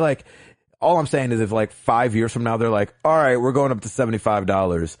 So if they all I'm saying is if 5 years from now, they're like, all right, we're going up to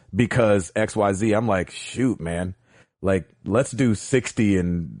 $75 because XYZ. I'm like, shoot, man, let's do 60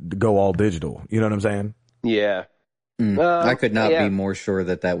 and go all digital. You know what I'm saying? Yeah. I could not be more sure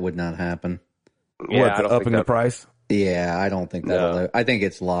that would not happen. Yeah, upping the price? Yeah, I don't think that'll. No. I think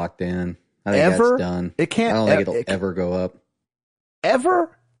it's locked in. I think Ever? that's done. It can't. I don't think it'll ever go up.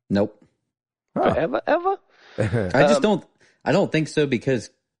 Ever? Nope. Huh. Ever? I just don't. I don't think so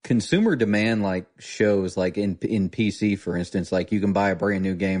because consumer demand shows in PC, for instance, you can buy a brand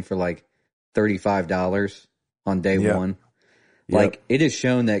new game for $35 on day one. It is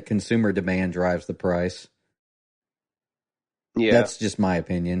shown that consumer demand drives the price. Yeah, that's just my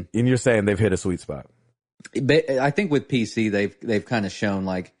opinion. And you're saying they've hit a sweet spot. But I think with PC, they've kind of shown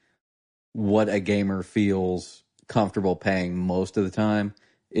what a gamer feels comfortable paying most of the time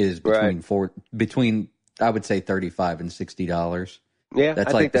is between I would say $35 and $60. Yeah,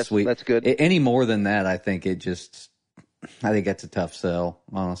 that's I think the sweet. That's good. Any more than that, I think that's a tough sell,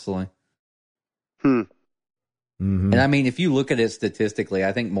 honestly. Mm-hmm. And I mean, if you look at it statistically,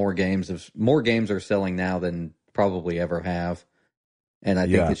 I think more games are selling now than probably ever have. And I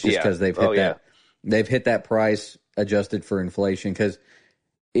think it's just because they've hit that price adjusted for inflation. Because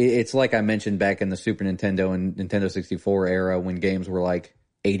it's like I mentioned back in the Super Nintendo and Nintendo 64 era when games were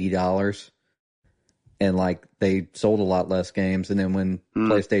 $80 and they sold a lot less games. And then when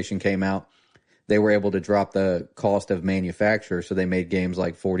PlayStation came out, they were able to drop the cost of manufacture. So they made games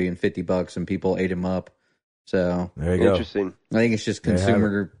 $40 and $50 and people ate them up. So there you go. Interesting. I think it's just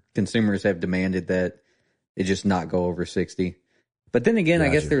consumers have demanded that it just not go over 60. But then again, I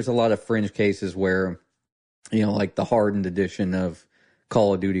guess there's a lot of fringe cases where, the hardened edition of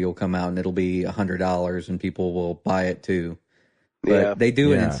Call of Duty will come out and it'll be $100 and people will buy it too. But they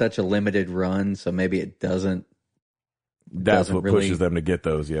do it in such a limited run, so maybe it doesn't That's doesn't what really pushes them to get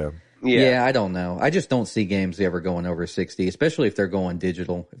those. Yeah. Yeah, I don't know. I just don't see games ever going over 60, especially if they're going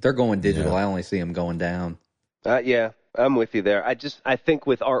digital. If they're going digital, I only see them going down. Yeah, I'm with you there. I think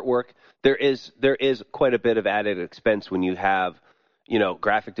with artwork, there is quite a bit of added expense when you have,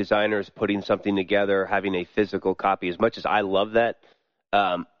 graphic designers putting something together, having a physical copy. As much as I love that,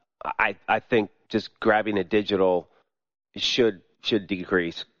 I think just grabbing a digital should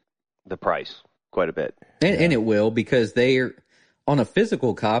decrease the price quite a bit. And it will, because they're on a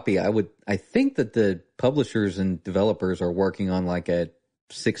physical copy. I think that the publishers and developers are working on like a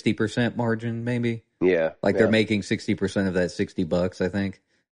 60% margin, maybe. Yeah. Like they're making 60% of that $60, I think.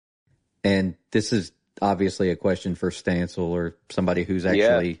 And this is obviously a question for Stancil or somebody who's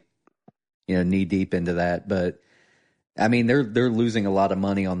actually, knee deep into that. But I mean, they're losing a lot of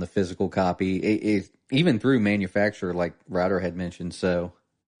money on the physical copy, even through manufacturer, like Router had mentioned. So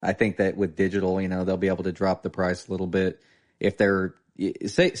I think that with digital, they'll be able to drop the price a little bit. If they're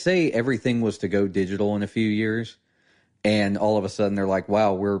say everything was to go digital in a few years, and all of a sudden they're like,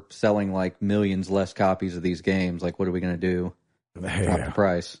 wow, we're selling like millions less copies of these games. Like, what are we going to do? Drop the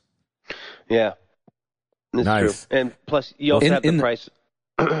price. Yeah. That's nice. True. And plus, you also have the price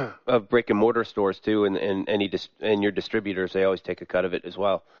of brick and mortar stores too, and your distributors, they always take a cut of it as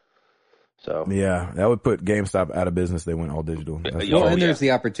well. So yeah, that would put GameStop out of business. They went all digital. There's the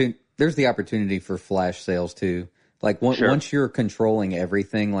opportunity. There's the opportunity for flash sales too. Like once you're controlling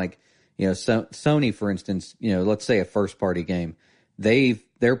everything, like Sony, for instance, let's say a first party game, they've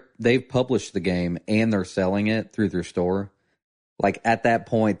published the game and they're selling it through their store. Like at that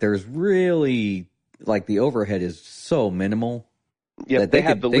point, there's really like the overhead is so minimal. Yeah, that they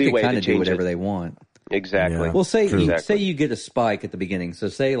have the leeway kind to of do change whatever it. they want. Exactly. Yeah. Well, say you get a spike at the beginning. So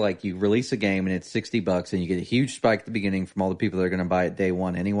say like you release a game and it's $60 and you get a huge spike at the beginning from all the people that are going to buy it day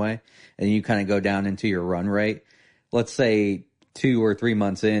one anyway, and you kind of go down into your run rate. Let's say 2 or 3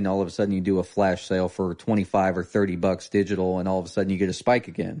 months in, all of a sudden you do a flash sale for $25 or $30 digital, and all of a sudden you get a spike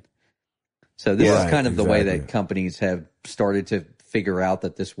again. So this is kind of the way that companies have started to figure out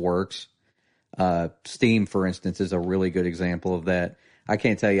that this works. Steam, for instance, is a really good example of that. I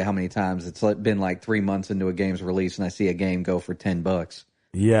can't tell you how many times it's been like 3 months into a game's release and I see a game go for $10.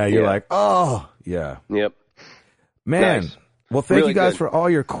 Yeah, you're like, oh, yeah. Yep. Man, nice. Well, thank really you guys good. for all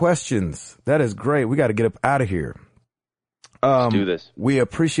your questions. That is great. We got to get up out of here. Let's do this. We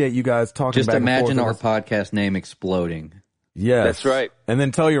appreciate you guys talking Just back and imagine our forth. podcast name exploding. Yes. That's right. And then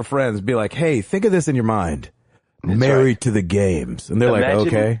tell your friends, be like, hey, think of this in your mind. Married to the games. And they're Imagine like,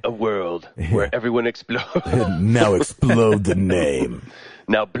 okay. a world where everyone explodes. Now explode the name.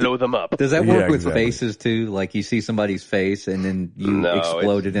 Now blow them up. Does that work with exactly. faces too? Like you see somebody's face and then you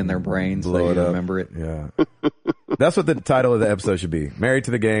explode it in their brain so you remember it? Yeah. That's what the title of the episode should be. Married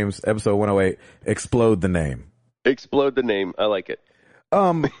to the Games, episode 108, Explode the Name. Explode the name. I like it.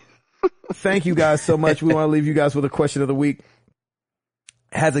 Thank you guys so much. We want to leave you guys with a question of the week.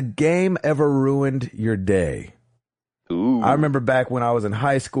 Has a game ever ruined your day? Ooh. I remember back when I was in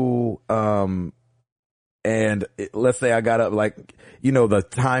high school, let's say I got up the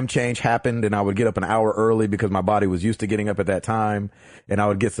time change happened and I would get up an hour early because my body was used to getting up at that time, and I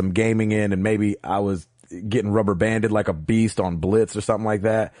would get some gaming in, and maybe I was getting rubber banded like a beast on Blitz or something like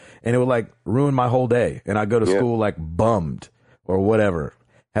that, and it would ruin my whole day, and I go to school bummed or whatever.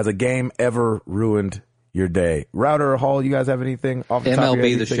 Has a game ever ruined your day? Router or Hall, you guys have anything off the top of your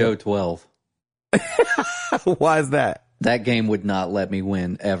head? MLB The Show 12. Why is that? That game would not let me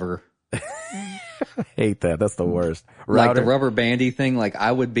win ever. I hate that. That's the worst. Like the rubber bandy thing,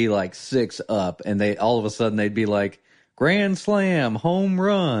 I would be 6 up and all of a sudden they'd be like, grand slam, home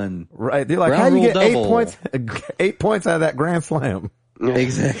run. Right. They're like, how do you get 8 points? 8 points out of that grand slam.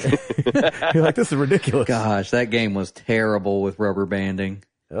 Exactly. You're like, this is ridiculous. Gosh, that game was terrible with rubber banding.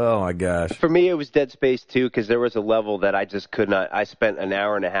 Oh my gosh. For me, it was Dead Space 2 because there was a level that I just could not. I spent an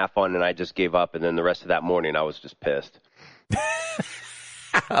hour and a half on and I just gave up. And then the rest of that morning, I was just pissed.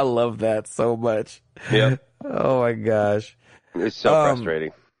 I love that so much. Yep. Oh my gosh. It's so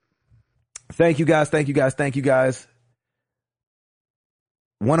frustrating. Thank you guys. Thank you guys. Thank you guys.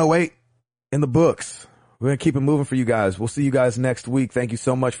 108 in the books. We're going to keep it moving for you guys. We'll see you guys next week. Thank you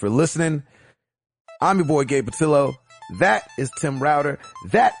so much for listening. I'm your boy, Gabe Patillo. That is Tim Router.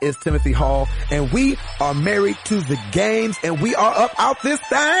 That is Timothy Hall. And we are married to the games, and we are up out this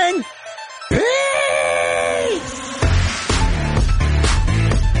thing.